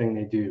single thing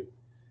they do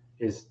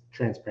is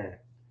transparent,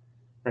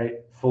 right?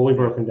 Fully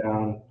broken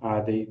down.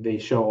 They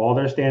show all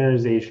their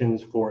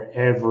standardizations for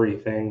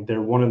everything.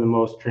 They're one of the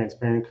most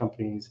transparent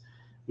companies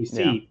we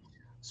see. Yeah.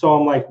 So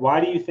I'm like, why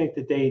do you think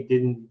that they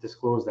didn't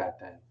disclose that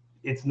then?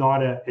 It's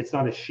not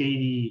a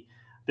shady.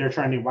 They're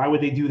trying to. Why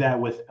would they do that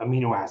with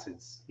amino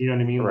acids? You know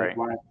what I mean? Right. Like,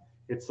 why?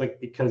 It's like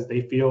because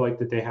they feel like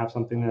that they have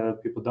something that other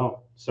people don't.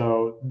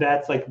 So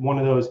that's like one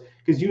of those,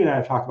 because you and I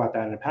have talked about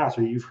that in the past,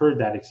 or you've heard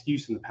that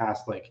excuse in the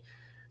past, like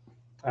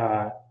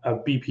a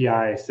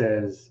BPI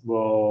says,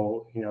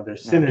 well,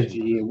 there's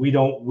synergy, and we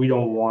don't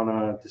want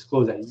to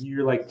disclose that.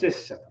 You're like,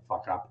 just shut the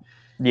fuck up.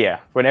 Yeah,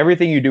 when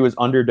everything you do is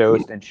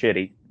underdosed and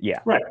shitty. Yeah.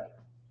 Right.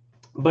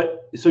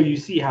 But so you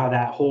see how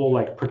that whole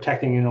like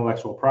protecting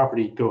intellectual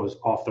property goes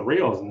off the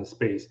rails in the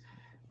space.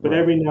 But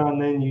every now and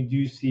then you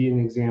do see an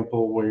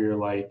example where you're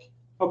like,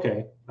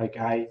 okay, like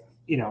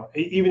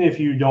even if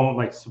you don't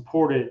like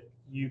support it,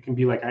 you can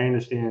be like, I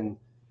understand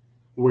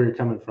where you're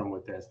coming from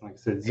with this. Like I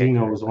said,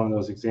 Xeno was one of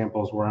those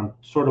examples where I'm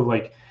sort of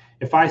like,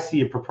 if I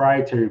see a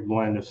proprietary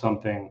blend of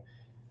something,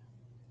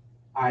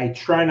 I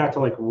try not to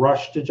like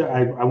rush to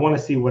I want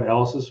to see what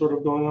else is sort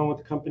of going on with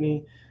the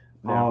company.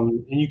 Yeah.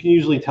 And you can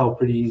usually tell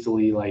pretty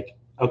easily, like,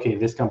 okay,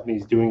 this company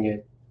is doing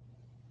it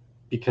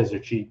because they're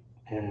cheap.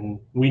 And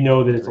we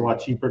know that it's a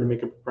lot cheaper to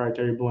make a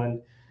proprietary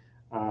blend,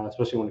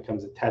 especially when it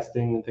comes to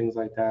testing and things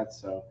like that.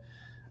 So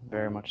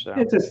very much so.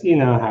 It's just,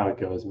 how it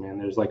goes, man.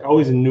 There's like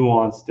always a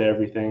nuance to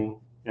everything.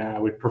 I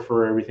would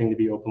prefer everything to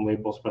be open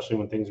label, especially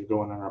when things are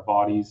going on our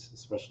bodies,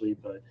 especially.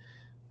 But,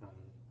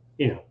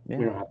 we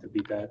don't have to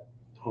beat that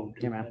home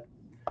too bad.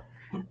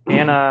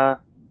 And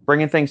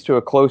bringing things to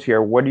a close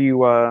here, what do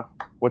you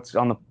what's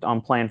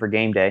on plan for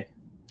game day?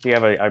 Do you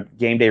have a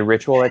game day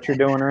ritual that you're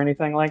doing or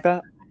anything like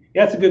that?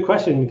 Yeah, it's a good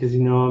question because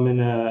I'm in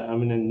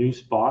a new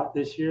spot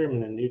this year. I'm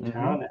in a new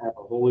town. I have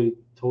a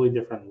totally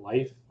different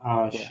life.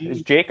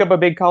 Is Jacob a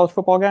big college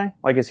football guy?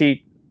 Like, is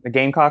he a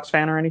Gamecocks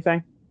fan or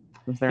anything?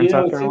 Is there in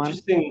South Carolina?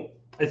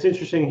 It's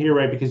interesting here,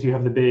 right? Because you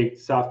have the big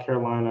South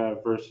Carolina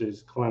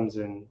versus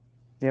Clemson.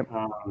 Yep.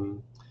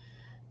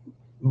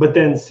 But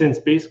then since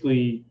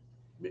basically,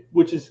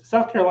 which is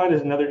South Carolina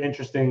is another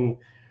interesting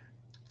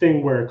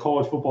thing where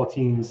college football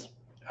teams.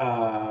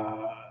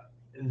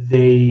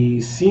 They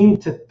seem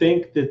to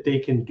think that they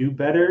can do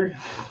better.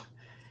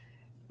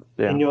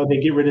 Yeah. And, they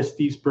get rid of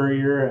Steve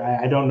Spurrier.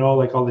 I don't know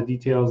like all the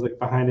details like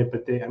behind it,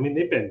 but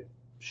they've been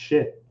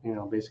shit,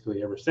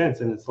 basically ever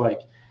since. And it's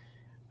like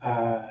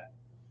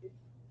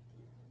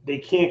they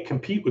can't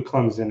compete with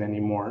Clemson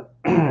anymore,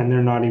 and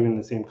they're not even in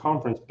the same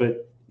conference.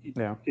 But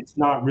it's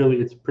not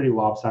really. It's pretty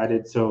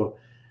lopsided. So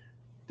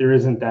there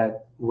isn't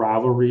that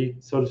rivalry,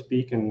 so to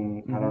speak.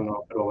 And I don't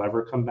know if it'll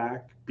ever come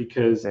back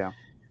because. Yeah.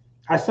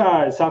 I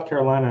saw South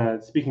Carolina.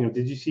 Speaking of,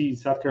 did you see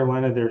South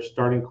Carolina, their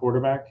starting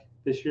quarterback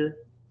this year?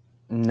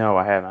 No,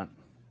 I haven't.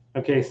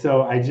 Okay,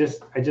 so I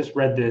just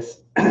read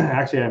this.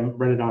 Actually, I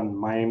read it on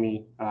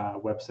Miami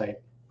website.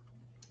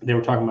 They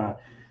were talking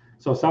about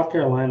South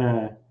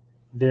Carolina,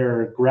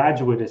 their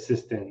graduate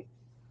assistant,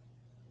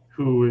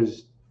 who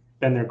has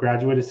been their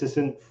graduate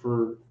assistant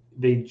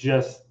they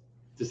just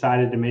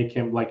decided to make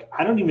him like,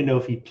 I don't even know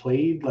if he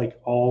played I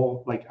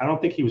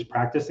don't think he was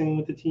practicing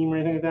with the team or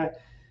anything like that.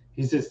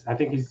 I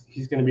think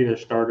he's going to be their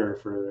starter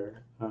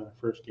for their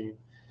first game.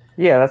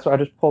 Yeah, that's what I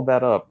just pulled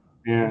that up.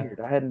 Yeah,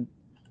 weird.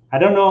 I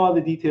don't know all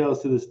the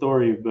details to the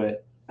story,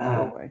 but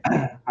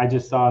I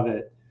just saw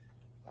that.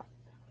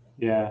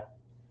 Yeah,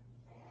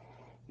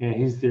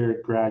 he's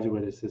their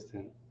graduate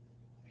assistant.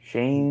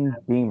 Shane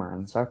Beamer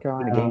and South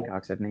Carolina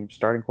Gamecocks have named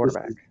starting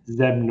quarterback.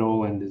 Zeb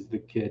Noland is the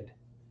kid.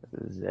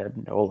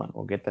 Zeb Noland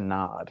will get the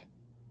nod.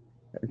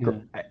 Yeah.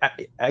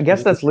 I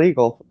guess that's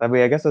legal. I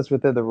guess that's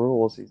within the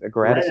rules. He's a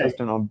grad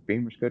assistant on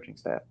Beamer's coaching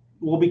staff.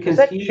 Well, because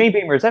Shane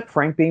Beamer, is that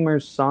Frank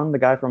Beamer's son, the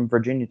guy from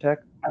Virginia Tech?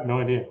 I have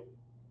no idea.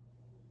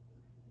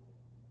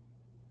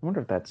 I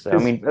wonder if that's. I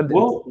mean,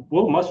 Will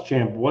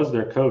Muschamp was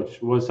their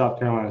coach. Was South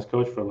Carolina's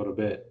coach for a little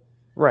bit.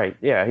 Right.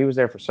 Yeah, he was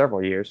there for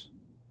several years.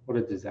 What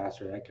a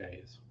disaster that guy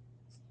is.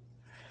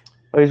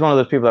 But he's one of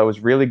those people that was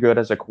really good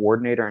as a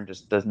coordinator and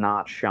just does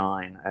not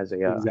shine as a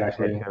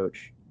head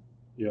coach.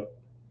 Yep.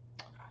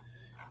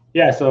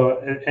 Yeah. So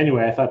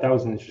anyway, I thought that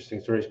was an interesting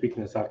story.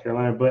 Speaking of South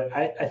Carolina, but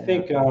I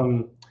think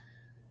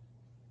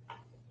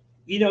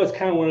it's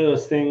kind of one of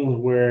those things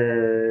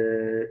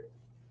where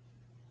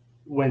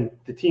when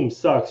the team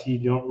sucks, you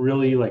don't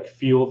really like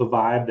feel the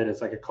vibe that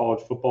it's like a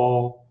college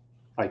football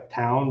like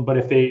town. But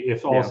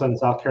if all of a sudden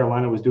South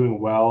Carolina was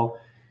doing well,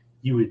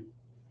 you would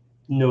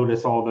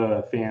notice all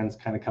the fans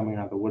kind of coming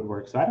out of the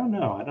woodwork. So I don't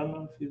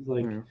know if he's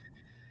like,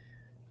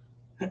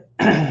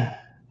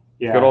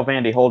 yeah. Good old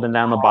Vandy holding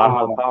down the bottom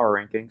of the power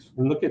rankings.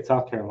 And look at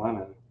South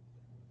Carolina.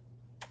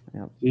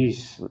 Yeah.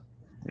 Jeez.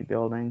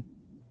 Rebuilding.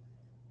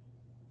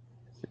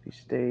 Mississippi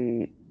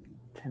State,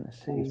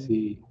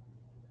 Tennessee.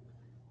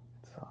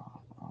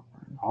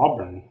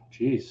 Auburn.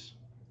 Jeez.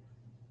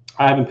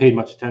 I haven't paid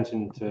much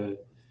attention to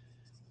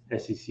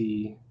SEC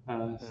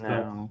stuff.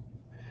 No.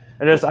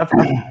 I've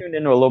tuned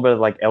into a little bit of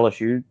like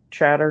LSU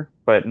chatter,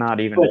 but not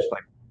even just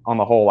like on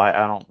the whole. I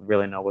don't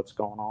really know what's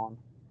going on.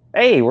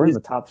 Hey, we're in the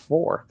top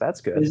 4.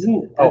 That's good.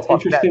 Isn't that's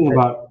interesting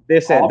about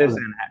this?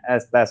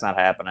 That's not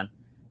happening.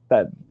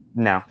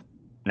 No.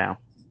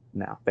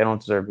 They don't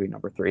deserve to be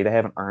number 3. They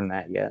haven't earned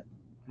that yet.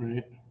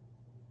 Right.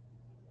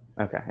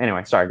 Okay.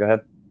 Anyway, sorry. Go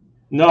ahead.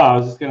 No, I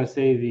was just gonna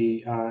say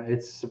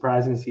it's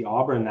surprising to see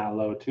Auburn that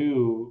low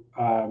too.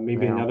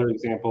 Maybe another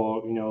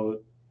example.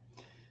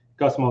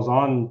 Gus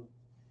Malzahn,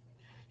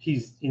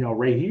 he's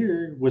right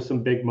here with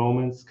some big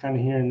moments, kind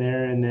of here and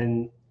there, and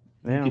then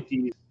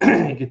you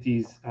get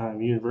these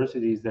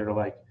universities that are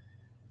like,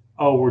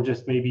 oh, we're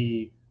just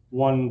maybe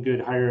one good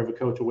hire of a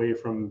coach away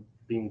from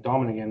being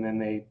dominant, and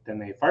then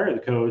they fire the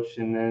coach,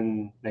 and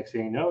then next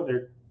thing you know,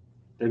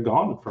 they're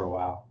gone for a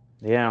while.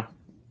 Yeah,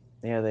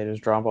 they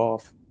just drop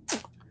off.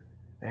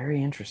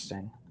 Very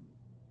interesting.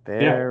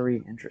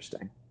 Very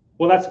interesting.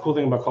 Well, that's the cool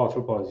thing about college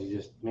football is you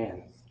just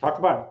talk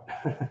about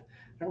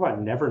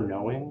never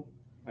knowing.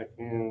 Like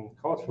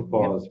college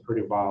football is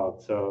pretty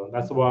wild. So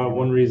that's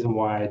one reason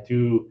why I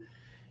do.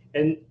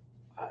 And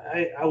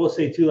I will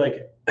say too,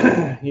 like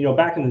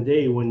back in the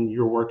day when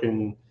you're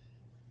working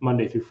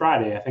Monday through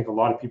Friday, I think a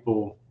lot of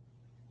people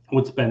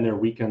would spend their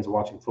weekends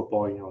watching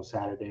football,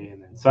 Saturday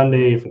and then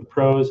Sunday for the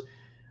pros.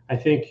 I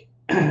think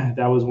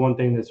that was one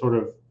thing that sort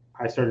of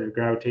I started to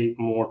gravitate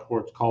more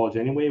towards college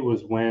anyway,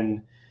 was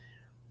when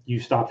you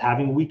stopped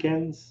having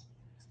weekends,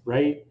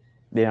 right?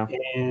 Yeah.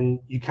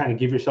 And you kind of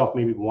give yourself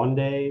maybe one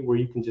day where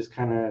you can just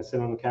kind of sit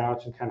on the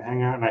couch and kind of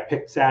hang out. And I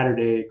picked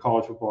Saturday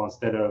college football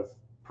instead of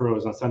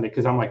pros on Sunday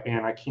because I'm like,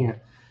 man,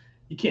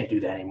 you can't do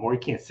that anymore. You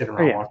can't sit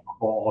around watch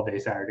football all day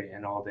Saturday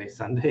and all day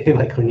Sunday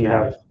like when you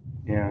have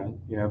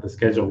the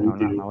schedule we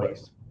do.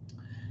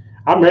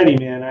 I'm ready,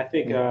 man. I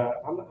think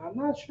I'm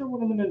not sure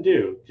what I'm gonna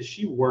do because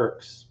she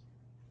works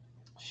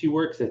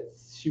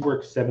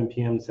 7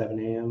 p.m., 7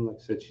 a.m. Like I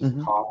said, she's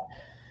a cop.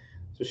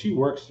 So she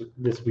works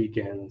this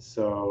weekend.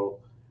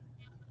 So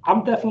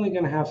I'm definitely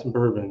going to have some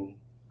bourbon.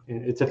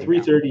 It's a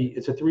 3:30.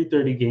 It's a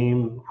 3:30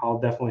 game. I'll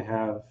definitely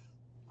have.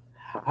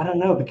 I don't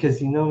know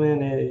because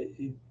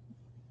man,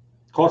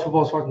 college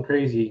football is fucking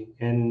crazy,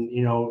 and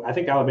I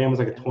think Alabama's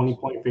like a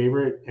 20-point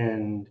favorite,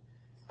 and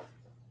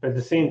at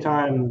the same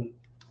time,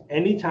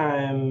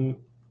 anytime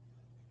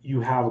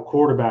you have a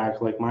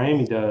quarterback like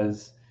Miami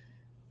does,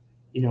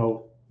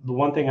 the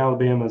one thing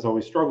Alabama has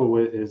always struggled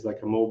with is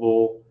like a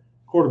mobile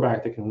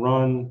quarterback that can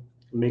run,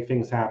 make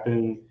things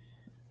happen.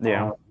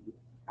 Yeah.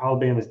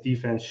 Alabama's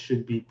defense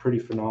should be pretty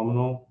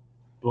phenomenal,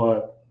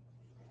 but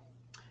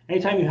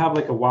anytime you have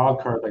like a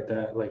wild card like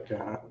that, like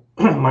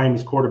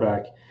Miami's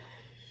quarterback,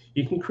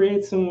 you can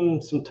create some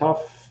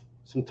tough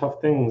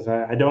things.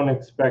 I don't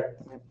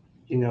expect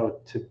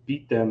to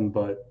beat them,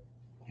 but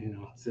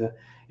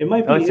it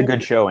might be. It's a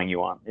good showing you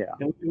want. Yeah.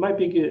 It might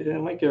be good.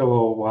 It might get a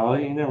little wild.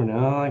 You never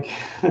know. Like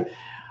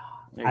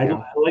I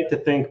like to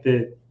think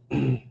that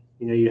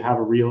you have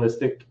a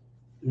realistic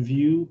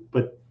view,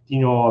 but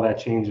all that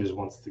changes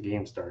once the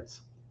game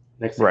starts.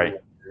 Next thing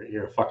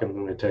you're a fucking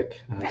lunatic.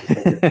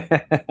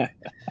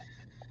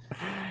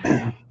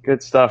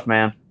 Good stuff,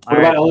 man. What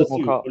about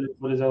LSU?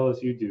 What does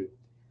LSU do?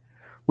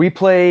 We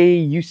play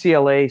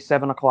UCLA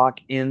 7:00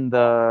 in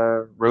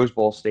the Rose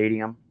Bowl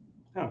Stadium.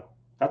 Oh,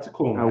 that's a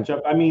cool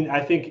matchup. I mean,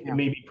 I think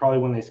maybe probably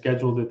when they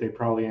scheduled it, they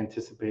probably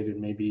anticipated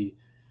maybe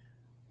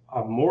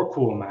a more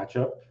cool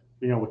matchup,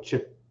 with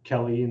Chip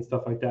Kelly and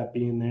stuff like that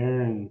being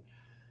there. And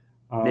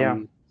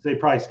they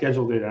probably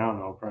scheduled it, I don't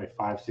know, probably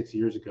 5-6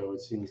 years ago,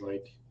 it seems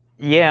like.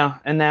 Yeah,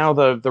 and now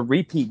the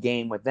repeat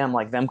game with them,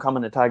 like them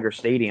coming to Tiger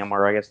Stadium,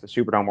 or I guess the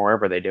Superdome,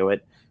 wherever they do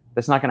it,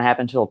 that's not going to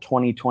happen until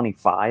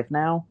 2025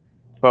 now.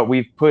 But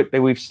we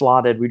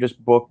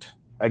just booked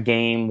a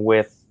game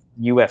with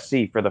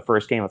USC for the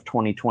first game of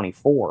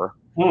 2024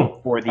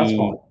 for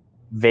the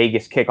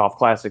Vegas Kickoff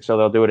Classic. So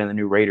they'll do it in the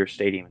new Raiders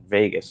Stadium in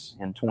Vegas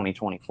in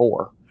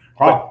 2024.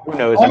 But who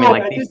knows? I mean,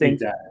 like these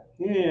things.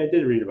 Yeah, I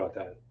did read about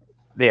that.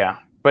 Yeah,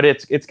 but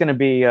it's going to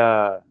be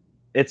I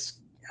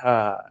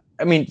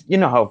mean, you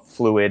know how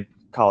fluid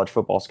college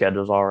football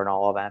schedules are and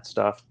all of that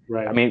stuff.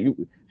 Right. I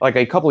mean, like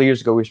a couple of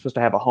years ago, we were supposed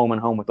to have a home and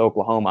home with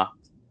Oklahoma.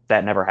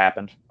 That never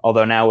happened.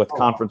 Although now with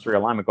conference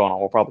realignment going on,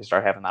 we'll probably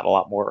start having that a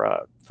lot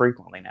more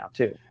frequently now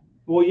too.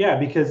 Well, yeah,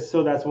 because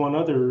that's one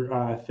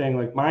other thing.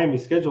 Like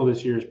Miami's schedule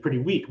this year is pretty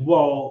weak.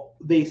 Well,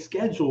 they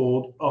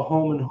scheduled a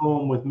home and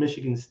home with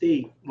Michigan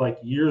State like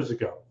years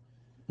ago,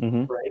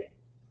 right?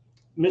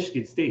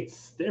 Michigan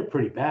State's they're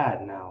pretty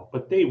bad now,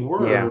 but they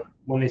were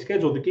when they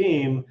scheduled the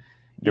game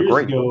years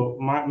ago.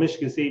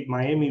 Michigan State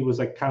Miami was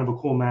like kind of a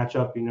cool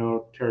matchup,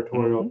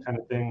 territorial kind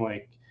of thing.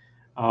 Like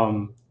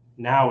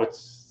now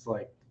it's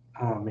like,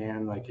 oh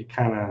man, like it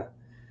kind of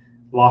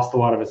lost a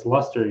lot of its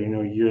luster,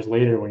 years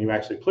later when you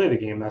actually play the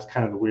game. That's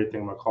kind of the weird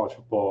thing about college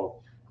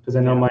football, because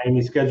I know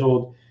Miami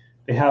scheduled,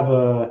 they have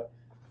a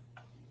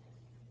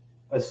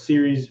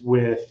series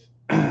with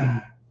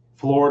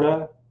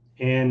Florida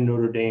and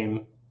Notre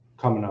Dame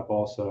coming up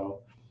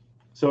also.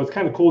 So it's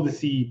kind of cool to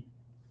see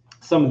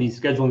some of these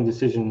scheduling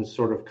decisions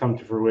sort of come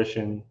to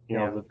fruition.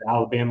 The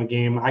Alabama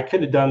game, I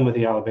could have done with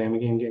the Alabama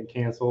game getting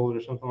canceled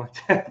or something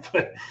like that,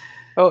 but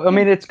I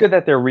mean, it's good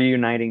that they're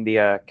reuniting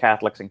the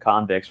Catholics and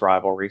convicts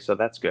rivalry, so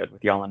that's good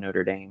with y'all and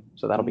Notre Dame.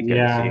 So that'll be good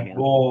to see again.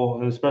 Well,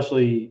 and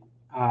especially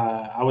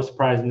I was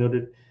surprised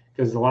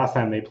because the last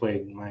time they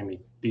played, Miami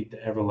beat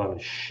the ever-loving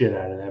shit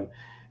out of them,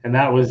 and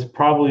that was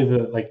probably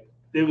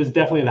it was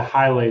definitely the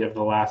highlight of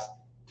the last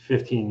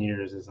 15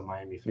 years as a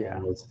Miami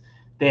fan.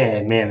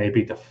 They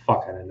beat the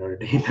fuck out of Notre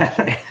Dame.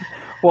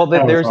 Well,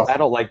 awesome. I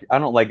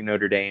don't like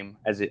Notre Dame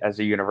as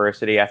a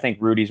university. I think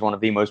Rudy's one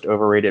of the most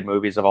overrated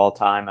movies of all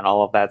time and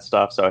all of that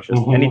stuff. So it's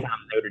just anytime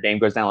Notre Dame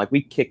goes down, like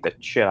we kicked the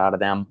shit out of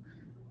them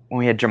when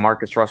we had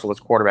Jamarcus Russell as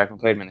quarterback and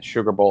played him in the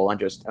Sugar Bowl,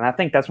 and I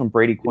think that's when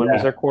Brady Quinn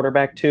was their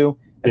quarterback too.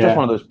 It's just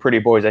one of those pretty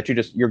boys that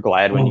you're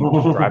glad when you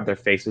just drive their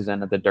faces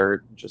into the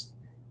dirt. Just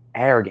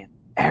arrogant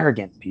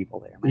people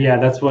there, man. Yeah,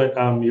 that's what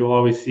you'll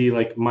always see,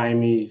 like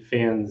Miami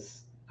fans.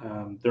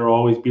 There'll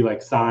always be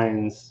like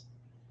signs,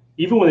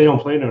 even when they don't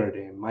play Notre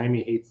Dame.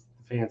 Miami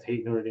fans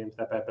hate Notre Dame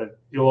that bad, but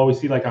you'll always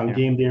see like on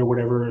game day or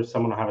whatever,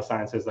 someone will have a sign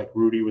that says like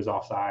Rudy was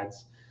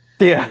offsides.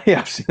 Yeah,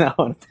 I've seen that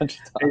one a bunch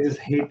of times. I just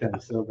hate them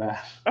so bad.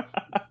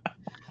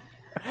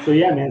 So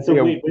yeah, man.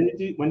 So wait,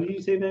 when did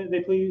you say that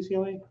they play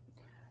UCLA?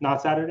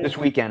 Not Saturday? This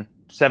weekend,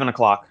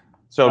 7:00.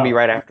 So it'll be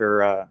right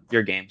after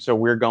your game. So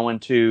we're going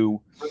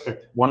to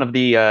one of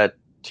the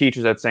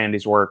teachers at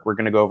Sandy's work. We're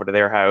going to go over to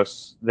their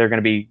house. They're going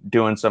to be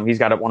doing he's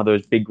got one of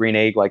those big green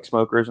egg like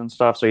smokers and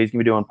stuff. So he's going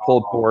to be doing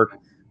pulled pork,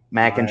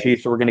 mac and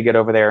cheese. So we're going to get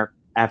over there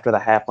after the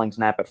Halflings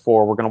nap at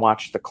 4. We're going to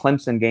watch the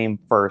Clemson game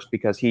first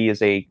because he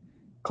is a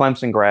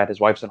Clemson grad. His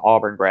wife's an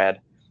Auburn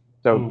grad.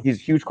 So he's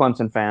a huge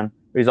Clemson fan,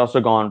 but he's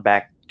also gone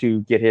back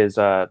to get his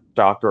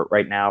doctorate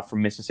right now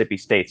from Mississippi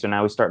State. So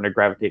now he's starting to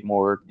gravitate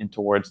more in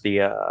towards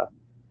the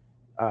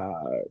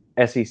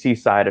SEC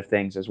side of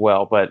things as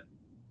well. But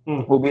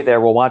we'll be there.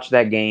 We'll watch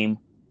that game,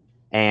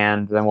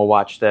 and then we'll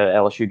watch the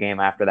LSU game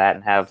after that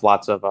and have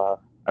lots of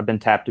I've been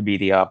tapped to be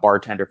the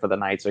bartender for the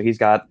night. So he's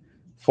got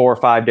 4 or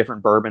 5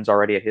 different bourbons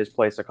already at his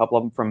place. A couple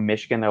of them from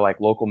Michigan. They're like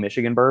local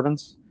Michigan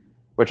bourbons,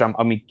 which I'm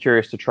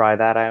curious to try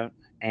that out.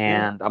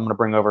 And I'm going to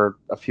bring over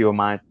a few of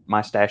my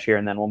stash here,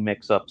 and then we'll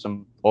mix up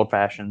some old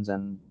fashions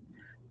and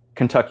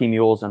Kentucky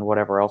mules and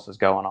whatever else is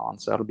going on.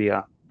 So it'll be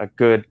a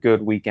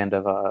good weekend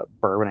of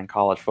bourbon and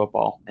college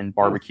football and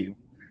barbecue.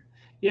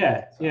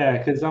 Yeah,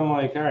 because I'm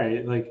like, all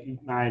right, like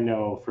I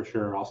know for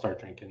sure I'll start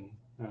drinking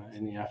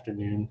in the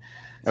afternoon.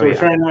 So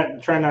try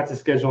not to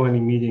schedule any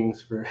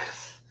meetings for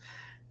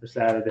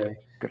Saturday.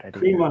 Good idea.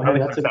 Cream on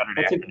that's a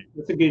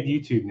good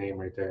YouTube name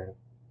right there.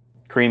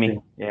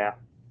 Creamy, yeah.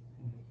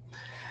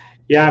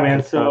 Yeah,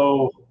 man.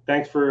 So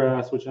thanks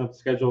for switching up the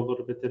schedule a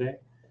little bit today.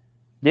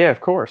 Yeah,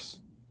 of course.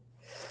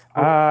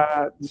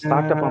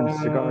 Stocked up on the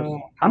cigars.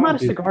 I'm not a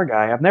cigar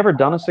guy. I've never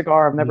done a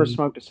cigar. I've never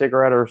smoked a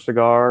cigarette or a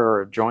cigar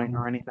or a joint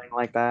or anything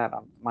like that.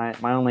 My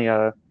only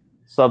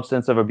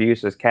substance of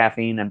abuse is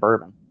caffeine and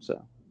bourbon.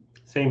 So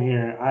same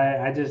here.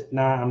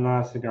 I'm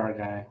not a cigar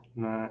guy.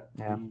 Not.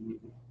 Yeah.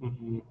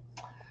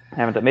 I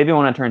haven't done. Maybe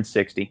when I turn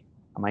 60,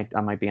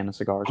 I might be into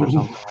cigars or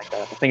something like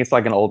that. I think it's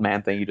like an old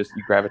man thing. You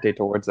gravitate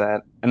towards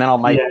that, and then I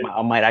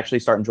might actually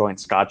start enjoying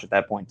scotch at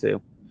that point too.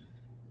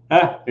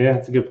 Yeah,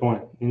 that's a good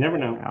point. You never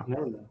know. Yeah. You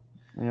never know.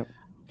 Yep.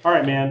 All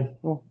right, man.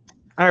 Cool.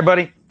 All right,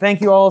 buddy.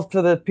 Thank you all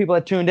to the people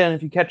that tuned in.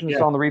 If you catch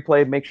us on the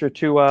replay, make sure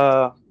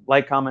to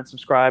like, comment,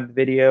 subscribe the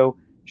video.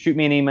 Shoot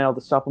me an email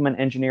to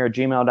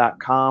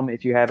supplementengineer@gmail.com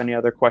if you have any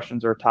other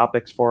questions or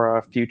topics for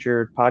a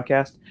future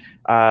podcast.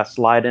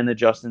 Slide into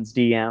Justin's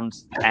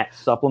DMs at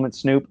Supplement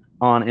Snoop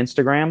on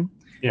Instagram.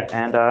 Yeah.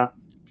 And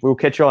we'll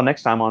catch you all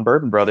next time on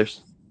Bourbon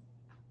Brothers.